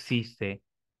existe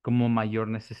como mayor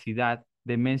necesidad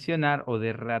de mencionar o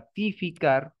de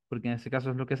ratificar, porque en este caso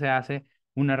es lo que se hace,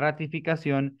 una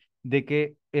ratificación de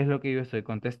que es lo que yo estoy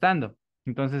contestando.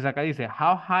 Entonces acá dice,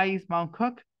 how high is Mount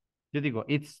Cook? yo digo,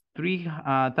 it's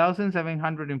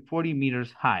 3,740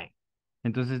 meters high.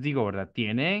 Entonces digo, ¿verdad?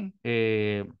 Tiene,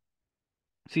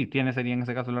 sí, tiene sería en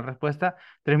ese caso la respuesta,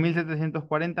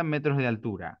 3,740 metros de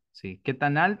altura. Sí, ¿qué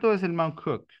tan alto es el Mount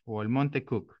Cook o el Monte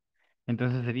Cook?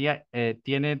 Entonces sería,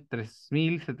 tiene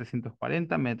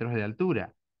 3,740 metros de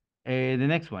altura. The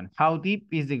next one, how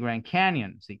deep is the Grand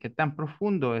Canyon? Sí, ¿qué tan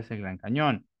profundo es el Gran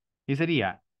Cañón? Y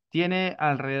sería, tiene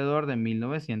alrededor de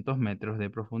 1,900 metros de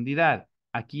profundidad.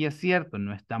 Aquí es cierto,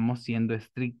 no estamos siendo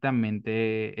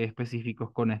estrictamente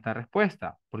específicos con esta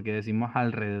respuesta, porque decimos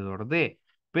alrededor de,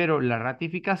 pero la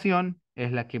ratificación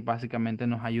es la que básicamente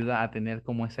nos ayuda a tener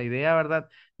como esa idea, ¿verdad?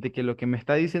 De que lo que me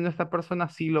está diciendo esta persona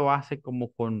sí lo hace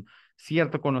como con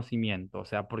cierto conocimiento, o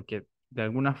sea, porque de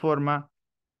alguna forma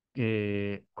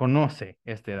conoce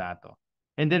este dato.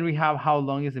 And then we have how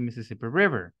long is the Mississippi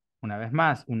River. Una vez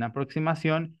más, una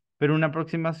aproximación, pero una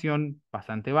aproximación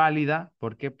bastante válida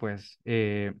porque pues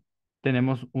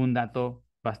tenemos un dato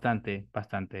bastante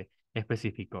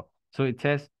específico. So it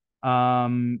says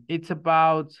it's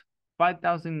about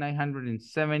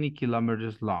 5,970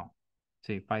 kilometers long.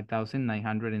 Sí,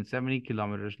 5,970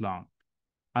 kilometers long.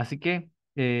 Así que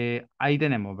ahí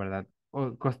tenemos, ¿verdad?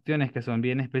 Cuestiones que son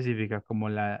bien específicas como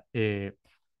la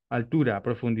altura,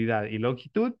 profundidad y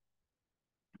longitud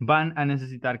van a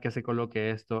necesitar que se coloque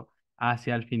esto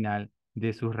hacia el final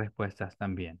de sus respuestas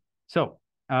también. So,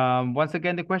 once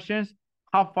again, the questions,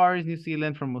 how far is New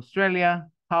Zealand from Australia?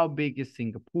 How big is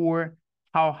Singapore?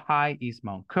 How high is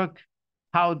Mount Cook?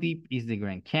 How deep is the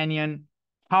Grand Canyon?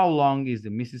 How long is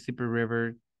the Mississippi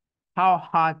River? How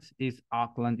hot is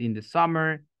Auckland in the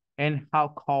summer? And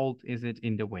how cold is it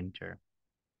in the winter?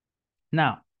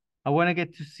 Now, I want to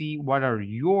get to see what are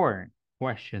your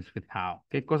questions with how.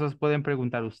 ¿Qué cosas pueden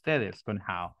preguntar ustedes con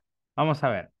how? Vamos a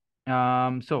ver.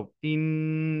 So,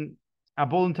 in a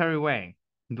voluntary way,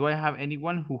 do I have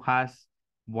anyone who has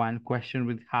one question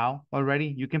with how already?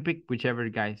 You can pick whichever,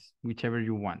 guys, whichever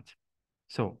you want.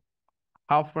 So,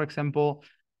 how, for example,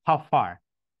 how far?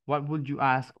 What would you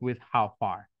ask with how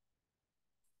far?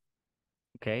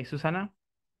 Okay, Susana?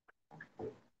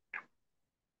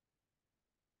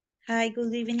 Hi,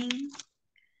 good evening,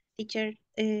 teacher.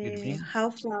 Good evening.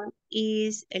 How far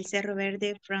is El Cerro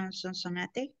Verde from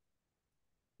Sonsonate?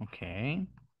 Okay.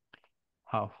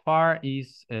 How far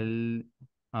is el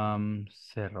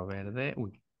Cerro Verde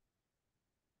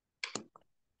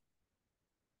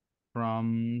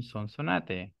from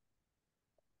Sonsonate?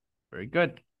 Very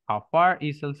good. How far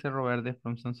is el Cerro Verde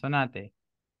from Sonsonate?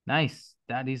 Nice.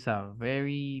 That is a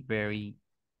very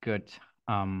good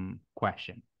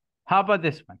question. How about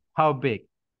this one? How big?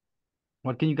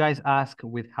 What can you guys ask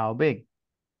with how big?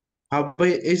 How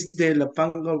big is the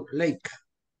Lapango Lake?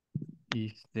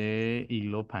 Is the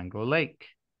Ilopango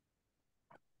Lake.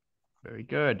 Very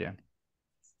good.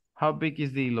 How big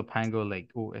is the Ilopango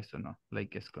Lake? Oh, esto no.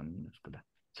 Lake es con minúscula.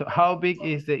 So how big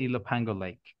is the Ilopango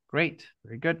Lake? Great.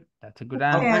 Very good. That's a good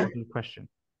answer. Good question.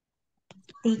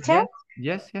 Teacher,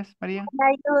 Yes, Maria.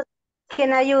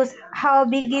 can I use how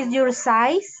big is your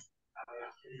size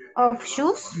of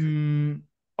shoes?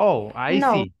 Oh, I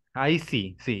No. see. I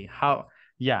see. Sí. How,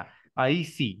 yeah, I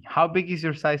see. How big is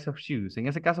your size of shoes? En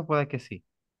ese caso puede que sí.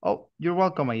 Oh, you're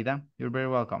welcome, Aida. You're very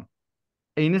welcome.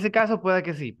 En ese caso puede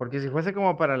que sí, porque si fuese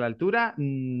como para la altura,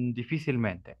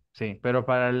 difícilmente, sí, pero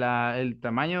para el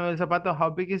tamaño del zapato,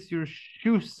 how big is your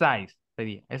shoe size?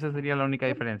 Sería, esa sería la única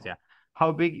diferencia.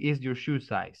 How big is your shoe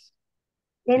size?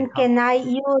 And Sí, can I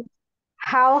use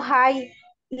how high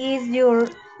is your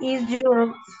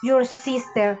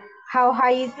sister? How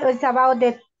high is about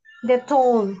the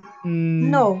tall?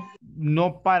 No.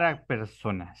 No para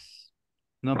personas.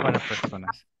 No para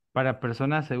personas. Para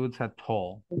personas se usa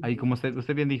tall. Ahí como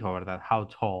usted bien dijo, ¿verdad? How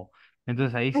tall.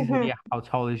 Entonces ahí sí sería how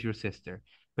tall is your sister.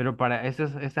 Pero para ese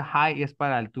high es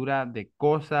para altura de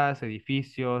cosas,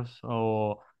 edificios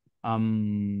o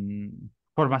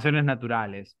formaciones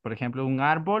naturales. Por ejemplo, un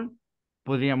árbol,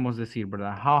 podríamos decir,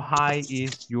 ¿verdad? How high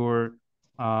is your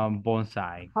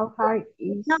bonsai? How high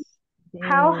is No.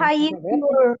 How high is Cerro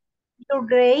Verde? your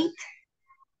grade?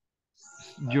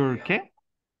 ¿Your qué?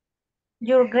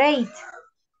 Your grade.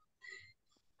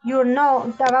 Your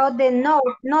note about the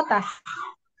notas.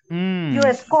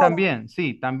 Your score. También,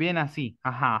 sí, también así.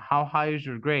 Ajá, how high is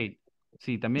your grade?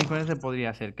 Sí, también con eso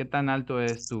podría ser. ¿Qué tan alto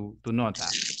es tu nota?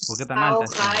 ¿O qué tan How alta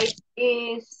es tu high nota?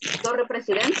 is Torre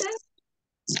Presidente?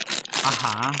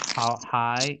 Ajá, how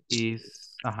high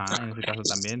is, ajá, en este caso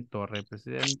también, Torre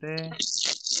Presidente.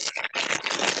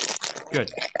 Good.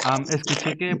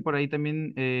 Escuché que por ahí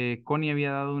también Connie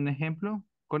había dado un ejemplo.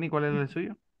 Connie, ¿cuál era el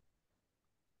suyo?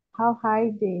 How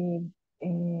high the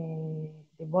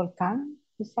volcán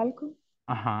is algo?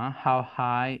 Ajá. How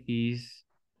high is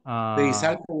De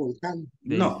Izalco, volcán.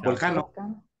 de No, Izalco? volcano,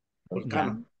 Volcán. Ya.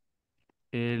 volcano.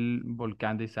 El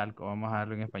volcán de Izalco. Vamos a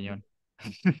darlo en español.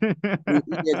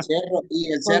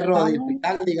 Y el cerro del Volcán.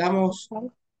 Pital, digamos,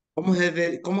 ¿cómo se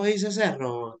dice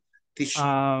cerro?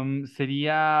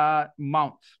 Sería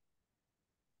Mount.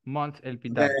 Mount el De,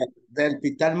 Pital. del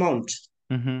Pital Mount.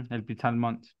 Ujú, el Pital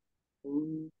Mount.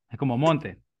 Mm, Es como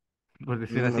monte, por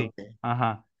decir así. ok.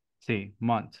 Ajá. Sí,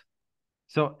 Mount.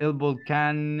 So, el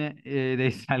volcán de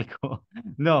Izalco.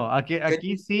 No, Can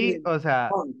aquí you sí, see o sea,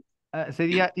 Mount?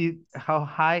 sería how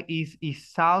high is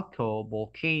Izalco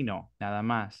volcano, nada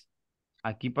más.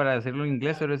 Aquí para decirlo en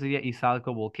inglés solo sería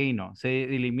Izalco volcano. Se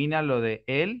elimina lo de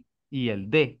el y el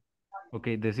de. Ok,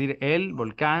 decir el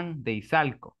volcán de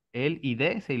Izalco. El y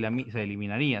de se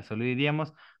eliminaría. Solo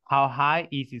diríamos how high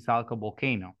is Izalco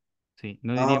volcano. Sí,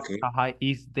 no diríamos Ok. how high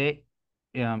is the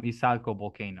Izalco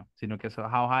volcano, sino que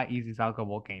how high is Izalco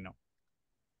volcano.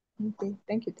 Okay,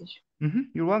 thank you, teacher.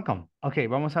 You're welcome. Ok,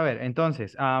 vamos a ver.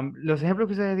 Entonces, los ejemplos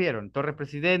que ustedes dieron, Torre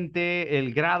Presidente,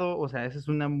 el grado, o sea, ese es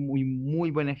un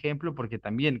muy buen ejemplo porque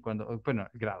también bueno,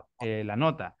 el grado, la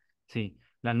nota, sí,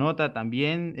 la nota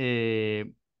también,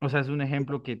 o sea, es un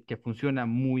ejemplo que funciona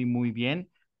muy bien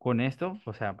con esto,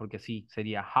 o sea, porque sí,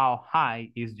 sería how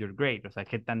high is your grade, o sea,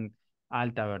 qué tan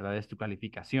alta, ¿verdad? Es tu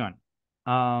calificación.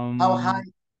 How high,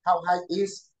 how high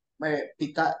is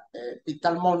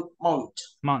Pital Mount?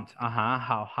 Month, ajá,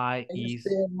 how high It's is.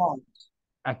 the Mount.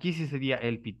 Aquí sí sería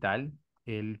el pital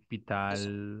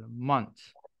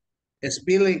months.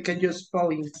 Spelling, can you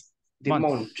spelling the Mount?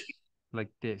 Months.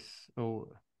 Like this. Oh,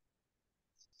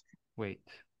 wait.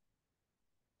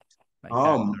 Like that,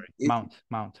 sorry. It's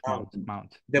Mount.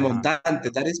 the Ajá.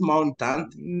 montante, that is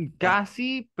mountain.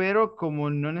 Casi, pero como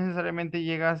no necesariamente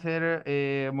llega a ser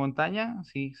montaña,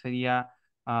 sí, sería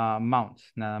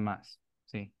mounts, nada más.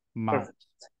 Sí, Perfect. mounts.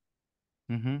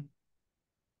 Ujú.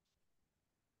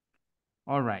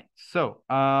 All right. So,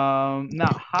 now,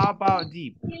 how about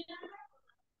deep?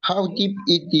 How deep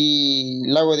is the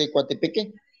lago de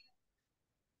Coatepeque?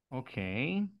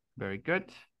 Okay, very good.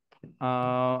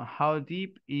 How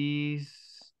deep is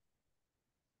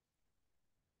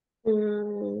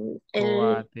El,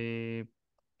 Coatepeque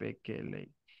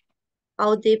Lake?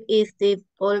 how deep is the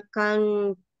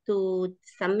volcán to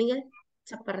San Miguel?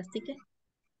 Chaparrastique.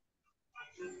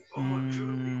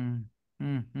 Mm,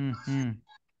 mm, mm, mm.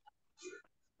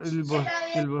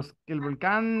 El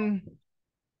volcán,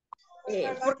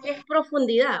 Porque es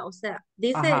profundidad, o sea,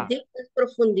 dice ajá, deep es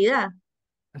profundidad.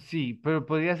 sí, pero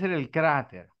podría ser el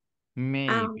cráter, Ah,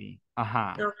 maybe,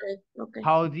 ajá. ok, ok.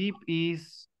 How deep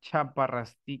is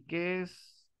Chaparrastiques?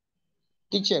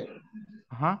 Teacher,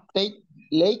 Ajá,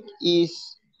 lake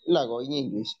is lago in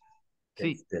English.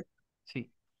 sí,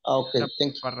 sí, Okay,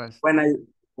 thank you. When I Chaparrastiques.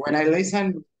 when I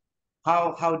listen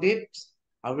how deep,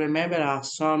 I remember a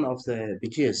song of the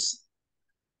BTS.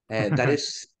 That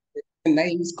is the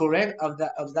name is correct of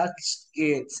that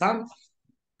song.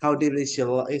 How deep is your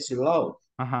love?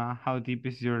 How deep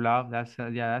is your love? That's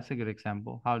a good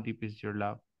example. How deep is your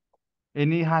love?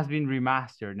 And it has been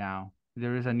remastered now.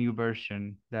 There is a new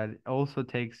version that also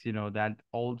takes, that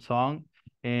old song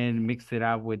and mix it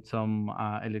up with some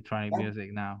electronic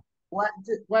music now. What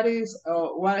is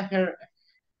what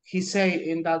he say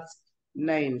in that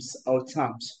names or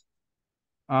songs?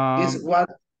 Is Um, what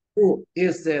who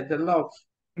is the love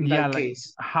in yeah, that like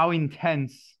case? how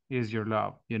intense is your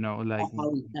love? Like How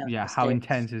intense? yeah, how Okay.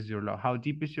 intense is your love? How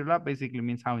deep is your love? Basically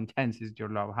means how intense is your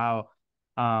love? How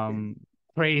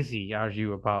crazy are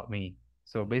you about me?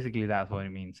 So basically that's what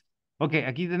it means. Okay,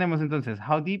 aquí tenemos entonces,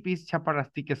 how deep is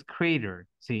Chaparrastique's crater?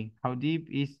 Sí, how deep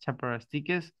is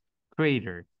Chaparrastique's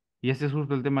crater? Y este es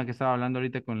justo el tema que estaba hablando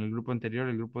ahorita con el grupo anterior,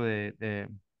 el grupo de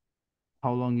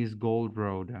how long is Gold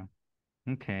Road?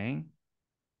 Okay.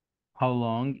 How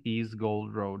long is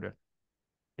Gold Road?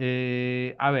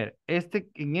 A ver,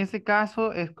 en ese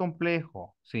caso es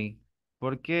complejo, sí,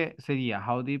 porque sería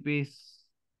how deep is.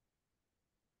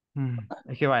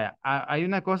 Es que vaya, hay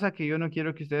una cosa que yo no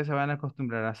quiero que ustedes se van a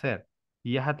acostumbrar a hacer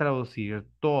y es a traducir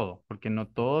todo, porque no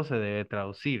todo se debe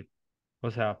traducir. O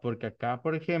sea, porque acá,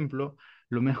 por ejemplo,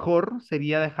 lo mejor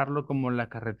sería dejarlo como la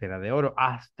carretera de oro,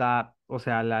 hasta, o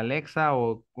sea, la Alexa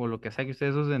o lo que sea que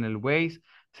ustedes usen, el Waze,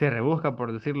 se rebusca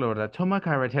por decirlo, ¿verdad? Toma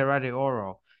carretera de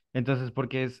oro. Entonces,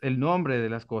 porque es el nombre de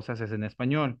las cosas es en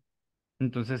español.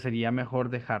 Entonces sería mejor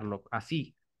dejarlo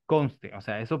así, conste. O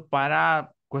sea, eso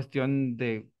para cuestión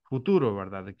de futuro,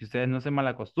 ¿verdad? De que ustedes no se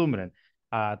malacostumbren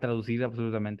a traducir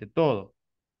absolutamente todo.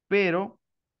 Pero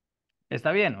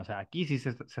está bien, o sea, aquí sí se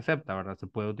acepta, ¿verdad? Se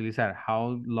puede utilizar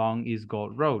How long is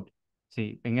Gold Road?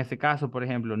 Sí, en este caso, por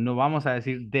ejemplo, no vamos a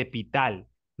decir de Pital,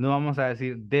 no vamos a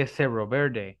decir de Cerro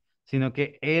Verde, sino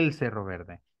que el Cerro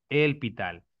Verde, el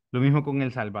Pital. Lo mismo con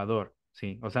El Salvador,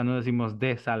 sí. O sea, no decimos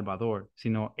de Salvador,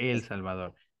 sino El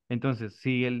Salvador. Entonces,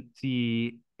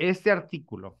 si este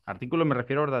artículo me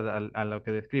refiero ¿verdad? A lo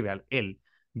que describe, al el,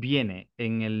 viene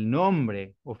en el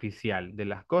nombre oficial de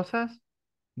las cosas,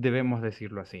 debemos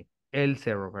decirlo así, el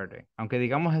Cerro Verde. Aunque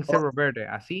digamos el Cerro Verde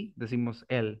así, decimos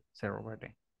el Cerro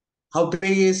Verde. How big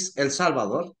is El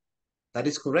Salvador? That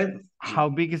is correct. How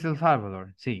big is El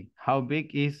Salvador? Sí, how big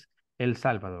is El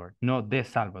Salvador? No de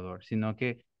Salvador, sino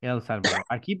que El Salvador.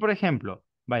 Aquí, por ejemplo,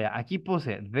 vaya, aquí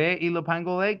puse de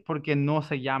Ilopango Lake porque no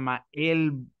se llama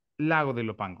el lago de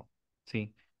Ilopango.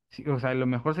 Sí. Sí, o sea, lo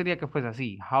mejor sería que fuese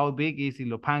así. How big is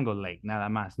Ilopango Lake? Nada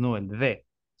más, no el de.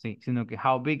 Sí, sino que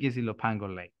how big is Ilopango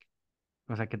Lake?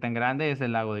 O sea, qué tan grande es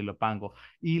el lago de Ilopango.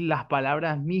 Y las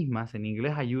palabras mismas en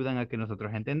inglés ayudan a que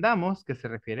nosotros entendamos que se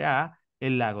refiere a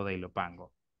el lago de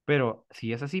Ilopango. Pero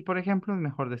si es así, por ejemplo, es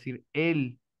mejor decir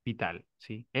el Pital,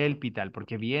 ¿sí? El Pital,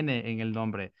 porque viene en el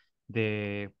nombre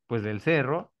de, pues, del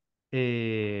cerro,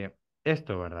 eh,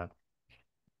 esto, ¿verdad?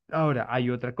 Ahora, hay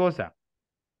otra cosa.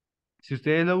 Si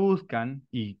ustedes lo buscan,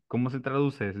 ¿y cómo se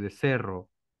traduce desde cerro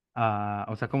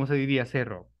o sea, cómo se diría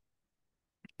cerro?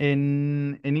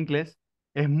 En inglés,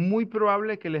 es muy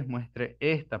probable que les muestre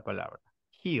esta palabra,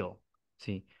 hill,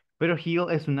 sí. Pero hill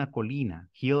es una colina.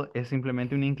 Hill es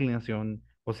simplemente una inclinación,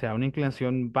 o sea, una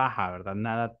inclinación baja, ¿verdad?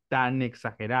 Nada tan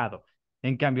exagerado.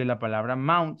 En cambio, la palabra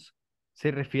mounts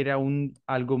se refiere a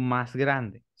algo más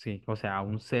grande, sí. O sea, a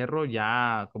un cerro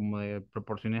ya como de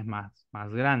proporciones más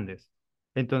grandes.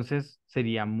 Entonces,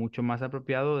 sería mucho más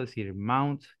apropiado decir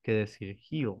mount que decir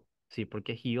hill, sí,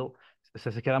 porque hill o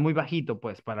sea, se queda muy bajito,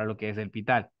 pues, para lo que es el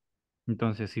pital.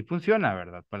 Entonces, sí funciona,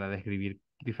 ¿verdad? Para describir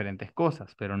diferentes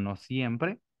cosas, pero no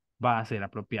siempre va a ser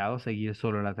apropiado seguir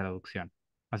solo la traducción.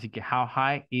 Así que, how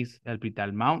high is el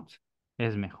pital mount?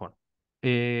 Es mejor.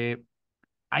 Eh,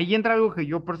 Ahí entra algo que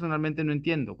yo personalmente no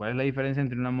entiendo. ¿Cuál es la diferencia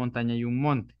entre una montaña y un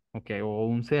monte? ¿Ok? O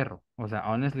un cerro. O sea,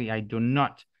 honestly, I do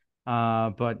not.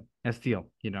 But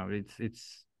still,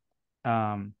 it's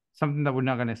something that we're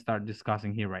not going to start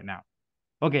discussing here right now.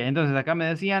 Ok, entonces acá me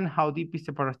decían, how deep is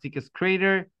the Parasticus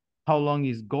crater? How long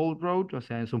is Gold Road? O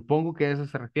sea, supongo que eso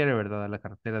se refiere, ¿verdad? A la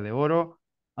carretera de oro.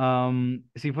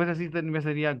 Si fuese así, también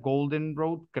sería Golden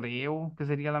Road, creo que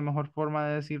sería la mejor forma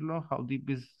de decirlo. How deep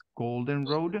is Golden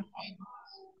Road?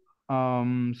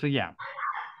 So yeah.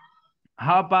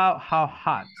 How about how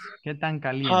hot? ¿Qué tan How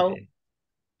caliente?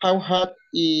 how hot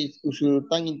is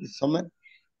Usulután in the summer?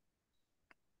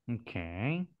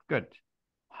 Okay, good.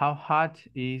 How hot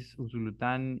is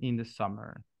Usulután in the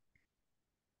summer?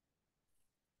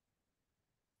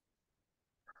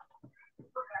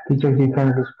 Teacher, you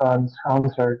can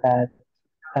answer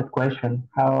that question.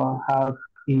 How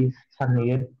is San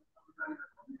Miguel?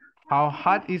 How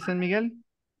hot is San Miguel?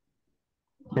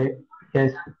 Okay.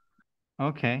 Yes.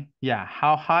 Okay, yeah.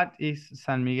 How hot is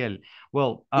San Miguel?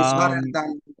 Well, It's hotter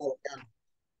than La Unión.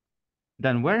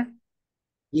 then where?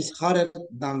 It's hotter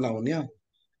than La Unión.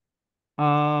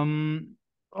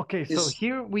 Okay, so It's,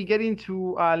 here we get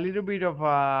into a little bit of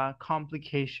a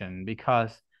complication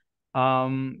because,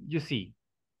 you see,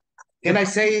 can I if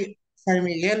say San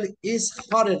Miguel is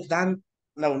hotter than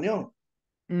La Unión?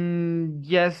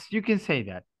 yes, you can say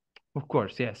that. Of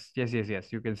course, yes,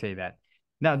 you can say that.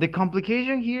 Now, the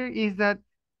complication here is that,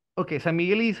 okay, San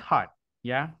Miguel is hot,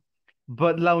 yeah,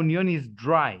 but La Unión is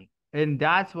dry, and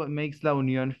that's what makes La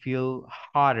Unión feel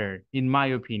hotter, in my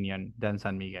opinion, than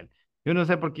San Miguel. Yo no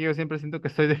sé por qué yo siempre siento que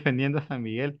estoy defendiendo a San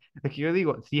Miguel. Es que yo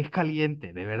digo, sí es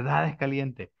caliente, de verdad es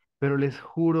caliente, pero les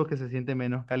juro que se siente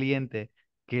menos caliente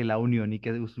que La Unión y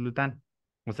que Usulután.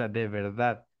 O sea, de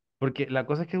verdad. Porque la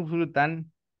cosa es que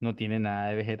Usulután no tiene nada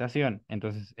de vegetación.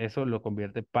 Entonces, eso lo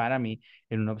convierte para mí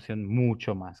en una opción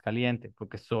mucho más caliente,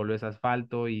 porque solo es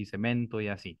asfalto y cemento y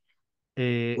así.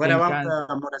 What En about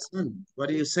can Morazán? What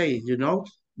do you say? You know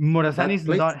Morazán that is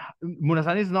place?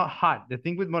 not hot. The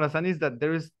thing with Morazán is that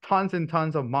there is tons and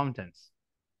tons of mountains.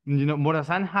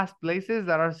 Morazán has places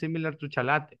that are similar to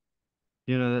Chalate.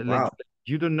 Like Wow.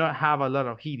 you do not have a lot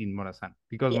of heat in Morazán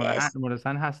because Yes,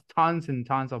 Morazán has tons and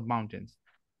tons of mountains.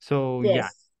 So yeah,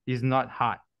 yes. it's not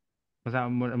hot. O sea,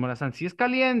 Morazán sí es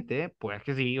caliente, pues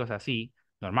que sí, o sea, sí,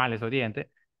 normal, es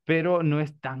oriente, pero no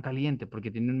es tan caliente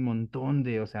porque tiene un montón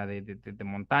de, o sea, de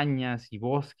montañas y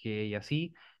bosque y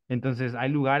así. Entonces, hay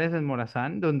lugares en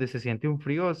Morazán donde se siente un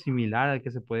frío similar al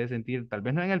que se puede sentir, tal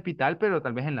vez no en el Pital, pero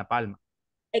tal vez en La Palma. O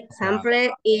sea,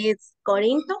 Example is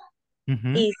Corinto. ujú,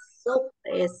 Is so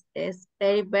is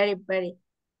very, very, very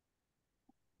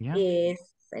ya. es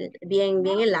bien,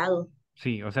 bien helado.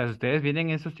 Sí, o sea, si ustedes vienen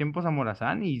en esos tiempos a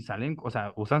Morazán y salen, o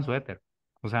sea, usan suéter.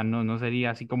 O sea, no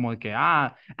sería así como de que,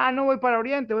 no voy para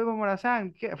Oriente, voy para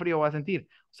Morazán, qué frío voy a sentir.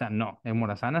 O sea, no, en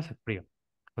Morazán hace frío.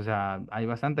 O sea, hay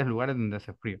bastantes lugares donde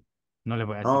hace frío. No les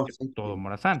voy a decir Oh, que todo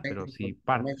Morazán, thank pero you for sí the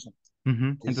parte. information. Ujú.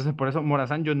 Yes. Entonces, por eso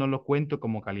Morazán yo no lo cuento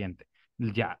como caliente.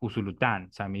 Ya,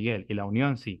 Usulután, San Miguel y La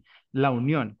Unión sí. La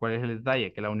Unión, ¿cuál es el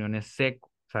detalle? Que la Unión es seco.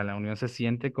 O sea, la Unión se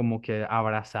siente como que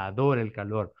abrasador el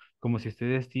calor, como si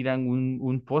ustedes tiran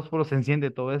un fósforo, se enciende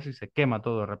todo eso y se quema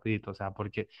todo rapidito, o sea,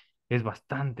 porque es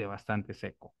bastante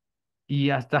seco. Y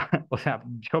hasta, o sea,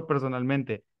 yo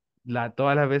personalmente,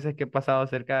 todas las veces que he pasado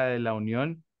cerca de la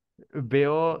Unión,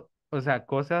 veo, o sea,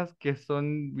 cosas que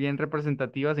son bien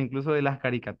representativas incluso de las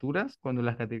caricaturas, cuando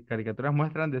las caricaturas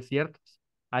muestran desiertos,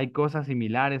 hay cosas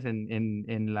similares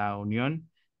en la Unión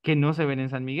que no se ven en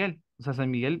San Miguel. O sea,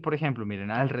 San Miguel, por ejemplo, miren,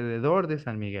 alrededor de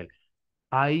San Miguel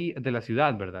hay, de la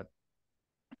ciudad, ¿verdad?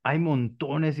 Hay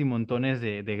montones y montones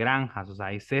de granjas, o sea,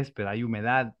 hay césped, hay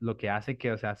humedad, lo que hace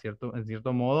que, o sea, en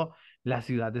cierto modo, la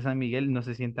ciudad de San Miguel no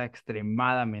se sienta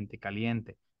extremadamente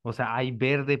caliente. O sea, hay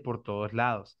verde por todos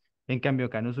lados. En cambio,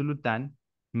 acá en Usulután,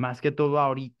 más que todo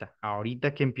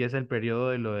ahorita que empieza el periodo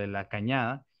de lo de la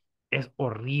cañada, es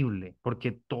horrible,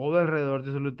 porque todo alrededor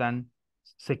de Usulután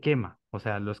se quema. O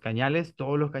sea,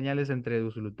 todos los cañales entre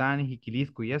Usulután y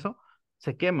Jiquilisco y eso,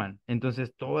 se queman.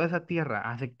 Entonces, toda esa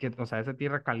tierra hace que, o sea, esa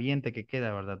tierra caliente que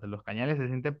queda, ¿verdad? De los cañales se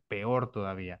siente peor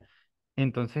todavía.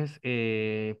 Entonces,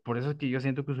 por eso es que yo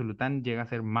siento que Usulután llega a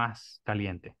ser más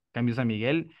caliente. En cambio, San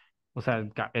Miguel, o sea,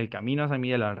 el camino a San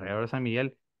Miguel, alrededor de San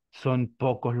Miguel, son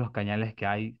pocos los cañales que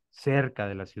hay cerca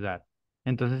de la ciudad.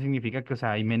 Entonces significa que, o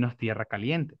sea, hay menos tierra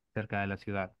caliente cerca de la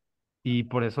ciudad. Y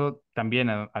por eso también,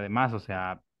 además, o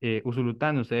sea,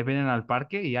 Usulután, ustedes vienen al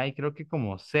parque y hay creo que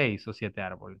como 6 o 7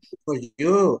 árboles. For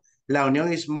you, La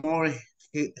Unión is more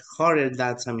hotter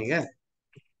than San Miguel.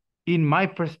 In my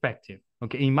perspective,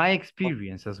 okay, in my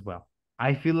experience as well,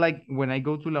 I feel like when I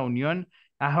go to La Unión,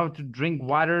 I have to drink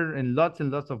water and lots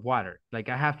of water. Like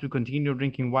I have to continue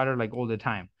drinking water like all the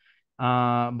time.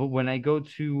 But when I go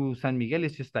to San Miguel,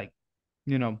 it's just like,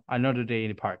 another day in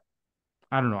the park.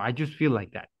 I don't know. I just feel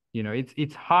like that.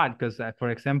 It's hard because,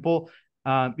 for example,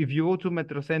 if you go to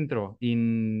Metrocentro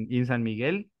in San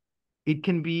Miguel, it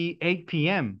can be 8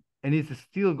 p.m. and it's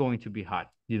still going to be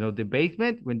hot. The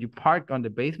basement, when you park on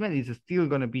the basement, it's still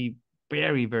going to be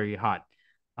very, very hot.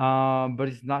 But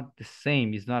it's not the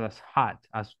same. It's not as hot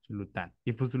as Usulután.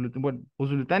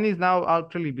 Usulután is now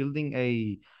actually building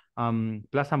a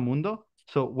Plaza Mundo.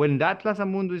 So when that Plaza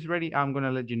Mundo is ready, I'm going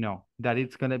to let you know that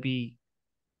it's going to be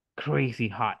crazy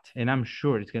hot, and I'm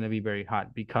sure it's going to be very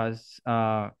hot because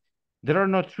there are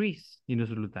no trees in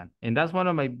Usulután, and that's one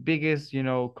of my biggest,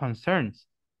 concerns,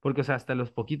 porque o sea, hasta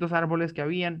los poquitos árboles que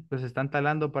habían, pues están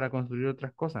talando para construir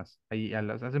otras cosas. Ahí,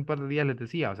 hace un par de días les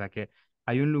decía, o sea, que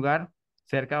hay un lugar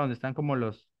cerca donde están como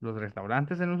los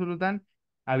restaurantes en Usulután,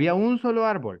 había un solo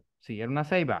árbol, sí, era una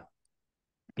ceiba,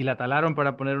 y la talaron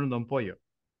para poner un don pollo.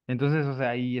 Entonces, o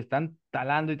sea, y están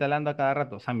talando y talando a cada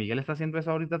rato. San Miguel está haciendo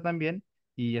eso ahorita también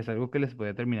y es algo que les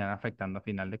puede terminar afectando a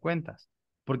final de cuentas.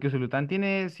 Porque Usulután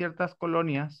tiene ciertas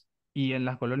colonias y en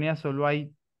las colonias solo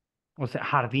hay, o sea,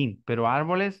 jardín, pero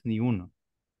árboles ni uno.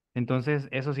 Entonces,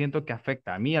 eso siento que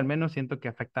afecta, a mí al menos siento que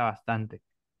afecta bastante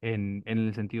en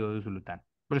el sentido de Usulután.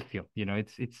 But still,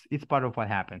 it's part of what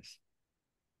happens.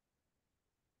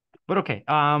 But okay,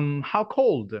 how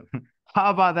cold?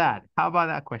 How about that? How about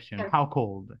that question? How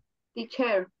cold?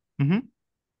 Teacher, Mm-hmm.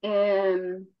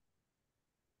 um,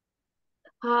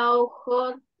 how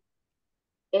hot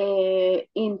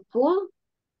in pool?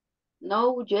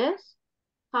 No, yes.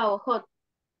 How hot?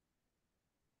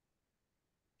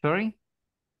 Sorry?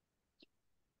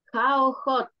 How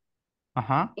hot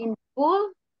Uh-huh. in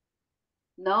pool?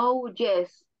 No,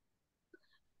 yes.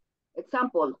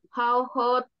 Example, how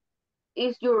hot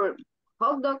is your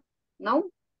hot dog? No?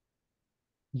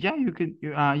 Yeah, you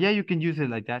can use it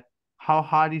like that. How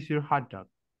hot is your hot dog?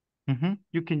 Mm-hmm.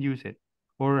 You can use it.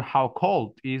 Or how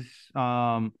cold is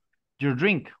your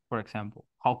drink, for example?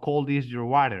 How cold is your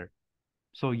water?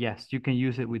 So yes, you can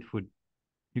use it with food.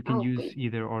 You can use Okay,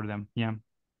 either or them. Yeah.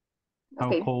 How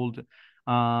okay. cold?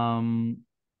 Um,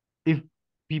 if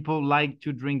people like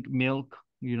to drink milk,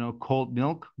 cold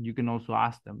milk, you can also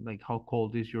ask them, like, how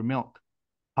cold is your milk?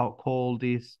 How cold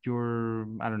is your,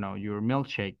 I don't know, your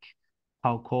milkshake?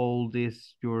 How cold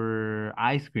is your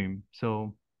ice cream?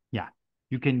 So yeah,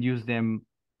 you can use them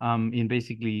in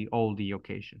basically all the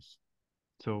occasions.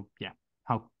 So yeah,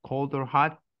 how cold or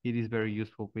hot, it is very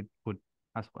useful with food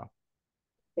as well.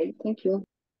 Okay, thank you.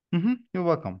 You're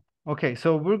welcome. Okay,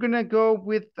 so we're gonna go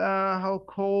with how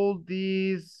cold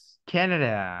is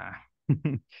Canada?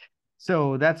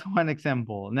 So that's one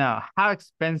example. Now, how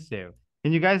expensive?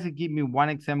 Can you guys give me one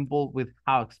example with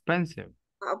how expensive?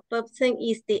 How person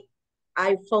is the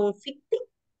iPhone 15?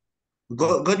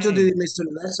 Go to the Mr.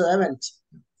 Universo event.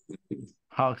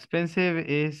 How expensive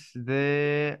is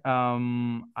the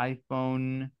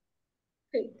iPhone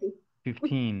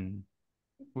 15?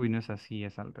 Uy, no es así,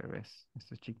 es al revés.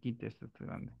 Esto es chiquito, esto es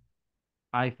grande.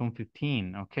 iPhone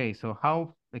 15. Okay, so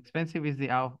how expensive is the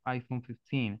iPhone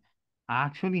 15? I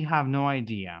actually have no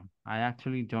idea. I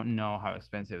actually don't know how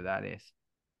expensive that is.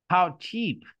 How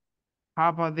cheap? How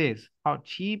about this? How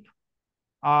cheap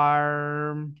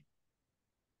are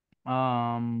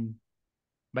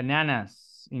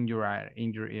bananas in your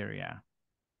area?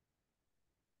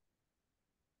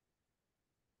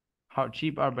 How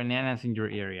cheap are bananas in your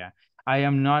area? I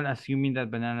am not assuming that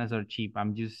bananas are cheap.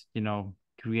 I'm just,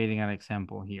 creating an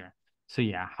example here. So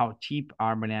yeah, how cheap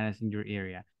are bananas in your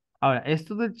area? Ahora,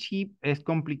 esto de cheap es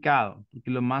complicado, porque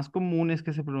lo más común es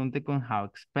que se pregunte con how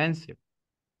expensive.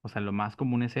 O sea, lo más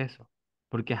común es eso.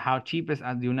 Porque how cheap es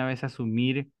de una vez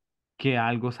asumir que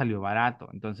algo salió barato.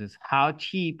 Entonces, how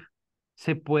cheap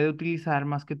se puede utilizar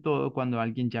más que todo cuando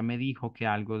alguien ya me dijo que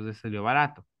algo salió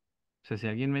barato. O sea, si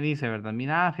alguien me dice, ¿verdad?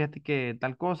 Mira, fíjate que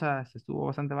tal cosa estuvo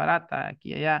bastante barata aquí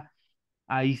y allá,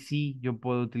 ahí sí yo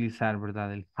puedo utilizar,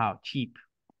 ¿verdad? El how cheap.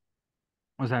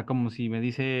 O sea, como si me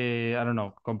dice, I don't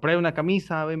know, compré una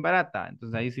camisa bien barata.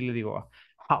 Entonces ahí sí le digo,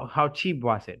 how cheap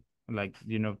was it? Like,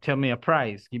 tell me a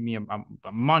price, give me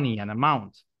a money, an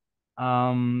amount.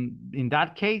 In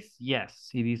that case, yes,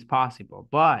 it is possible.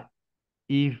 But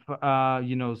if,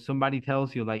 somebody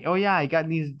tells you like, oh yeah, I got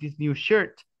this new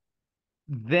shirt,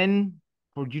 then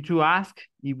for you to ask,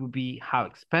 it would be how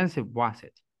expensive was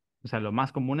it? O sea, lo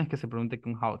más común es que se pregunte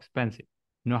con how expensive,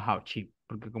 no how cheap,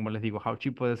 porque como les digo, how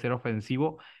cheap puede ser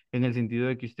ofensivo en el sentido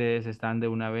de que ustedes están de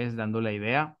una vez dando la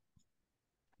idea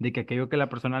de que aquello que la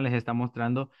persona les está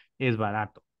mostrando es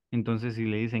barato. Entonces, si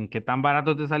le dicen, ¿qué tan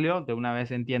barato te salió? De una vez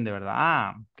se entiende, ¿verdad?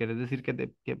 Ah, quieres decir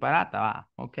que barata, va.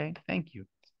 Ok, thank you.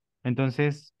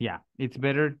 Entonces, yeah, it's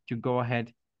better to go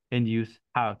ahead and use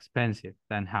how expensive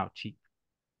than how cheap.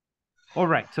 All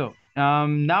right, so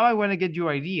now I want to get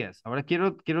your ideas. Ahora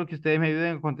quiero que ustedes me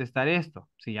ayuden a contestar esto.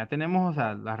 Si ya tenemos, o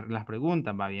sea, las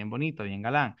preguntas, va bien bonito, bien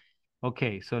galán.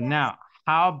 Okay, so now,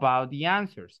 how about the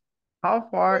answers? How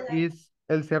far is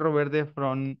el Cerro Verde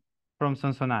from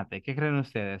Sonsonate? ¿Qué creen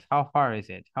ustedes? How far is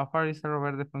it? How far is Cerro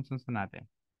Verde from Sonsonate?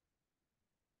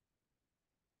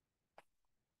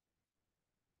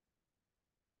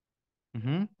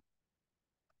 Ujú.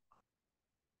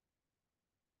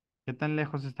 ¿Qué tan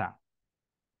lejos está?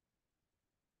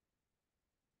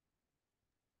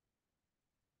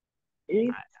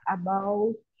 It's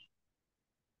about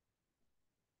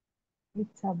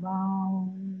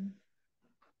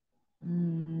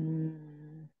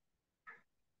mm,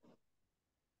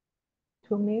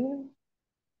 2,000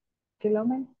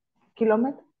 kilometers.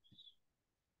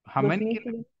 How many 2,000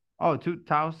 kilometers? Oh,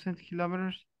 2,000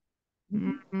 kilometers?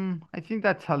 I think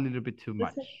that's a little bit too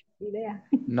much. Idea.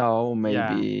 No,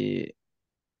 Yeah. maybe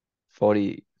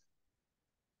 40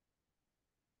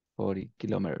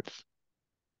 kilometers.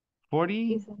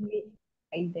 40? It's only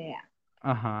idea.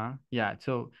 Uh-huh. Yeah.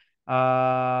 So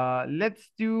let's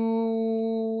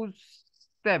do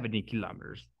 70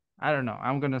 kilometers. I don't know.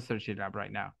 I'm gonna search it up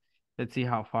right now. Let's see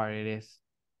how far it is.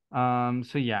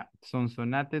 So yeah,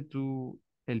 Sonsonate to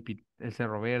el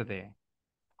Cerro Verde.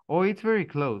 Oh, it's very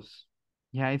close.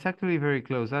 Yeah, it's actually very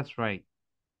close. That's right.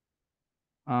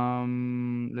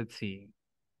 Let's see.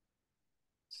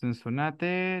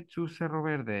 Sonsonate to Cerro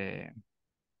Verde.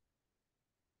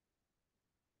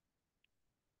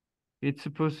 It's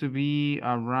supposed to be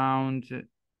around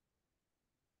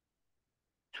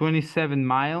 27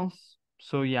 miles.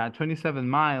 So yeah, 27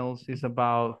 miles is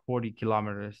about 40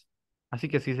 kilometers. Así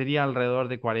que sí sería alrededor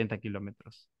de 40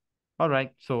 kilómetros. All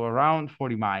right, so around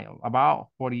 40 miles, about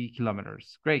 40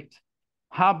 kilometers. Great.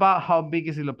 How big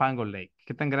is Ilopango Lake?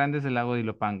 ¿Qué tan grande es el lago de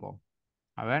Ilopango?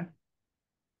 A ver.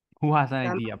 Who has an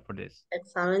idea for this?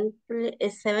 Exactly,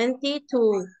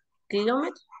 72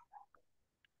 kilometers.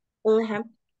 Un ejemplo.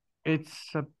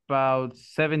 It's about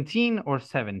 17 or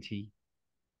 70.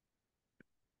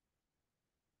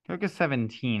 Creo que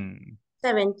 17.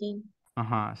 17.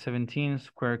 17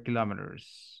 square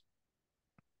kilometers.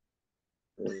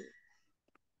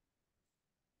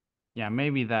 Yeah,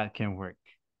 maybe that can work.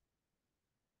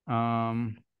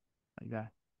 Like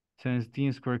that.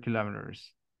 17 square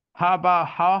kilometers. How about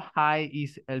how high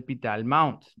is El Pital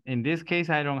Mount? In this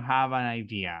case, I don't have an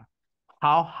idea.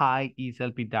 How high is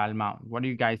El Pital Mount? What do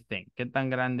you guys think? ¿Qué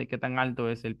tan grande, qué tan alto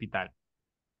es El Pital?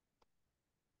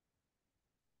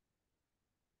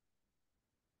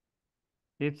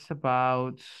 It's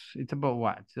about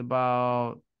what? It's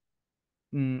about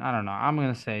I don't know. I'm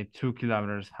gonna say 2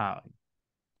 kilometers high.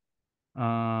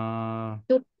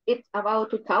 It's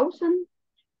about 2,000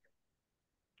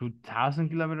 2,000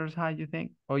 kilometers high, you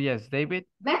think? Oh yes, David?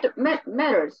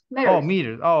 meters. Oh,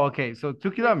 meters. Oh, okay. So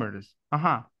 2 kilometers.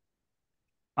 Uh-huh.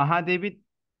 Uh-huh, David?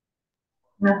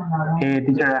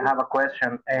 Teacher, I have a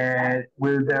question.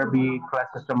 Will there be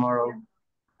classes tomorrow?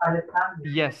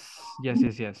 Yes, yes,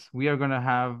 yes, yes. We are gonna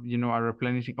have, a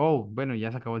replenishing. Oh, bueno,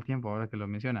 ya se acabó el tiempo ahora que lo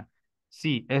menciona.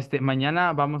 Sí,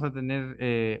 mañana vamos a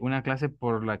tener una clase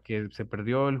por la que se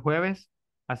perdió el jueves,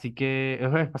 así que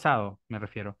el jueves pasado, me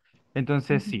refiero.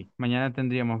 Entonces, sí, mañana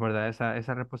tendríamos, ¿verdad?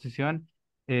 Esa reposición.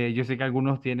 Yo sé que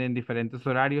algunos tienen diferentes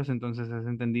horarios, entonces es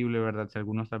entendible, ¿verdad? Si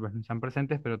algunos tal vez no están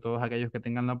presentes, pero todos aquellos que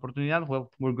tengan la oportunidad, well,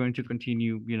 we're going to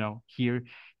continue, here.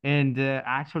 And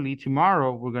actually,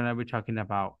 tomorrow we're going to be talking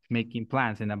about making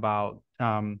plans and about,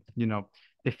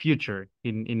 the future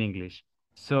in English.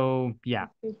 So, yeah.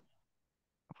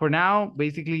 For now,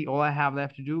 basically, all I have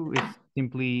left to do is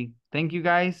simply thank you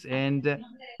guys and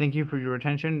thank you for your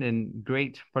attention and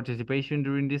great participation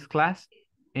during this class.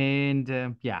 And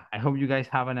yeah, I hope you guys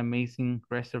have an amazing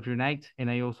rest of your night. And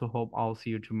I also hope I'll see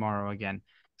you tomorrow again.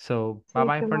 So,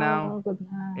 bye-bye for now Good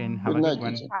night. and have Good a night, good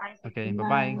one. teacher. Okay, Good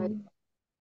bye-bye. night.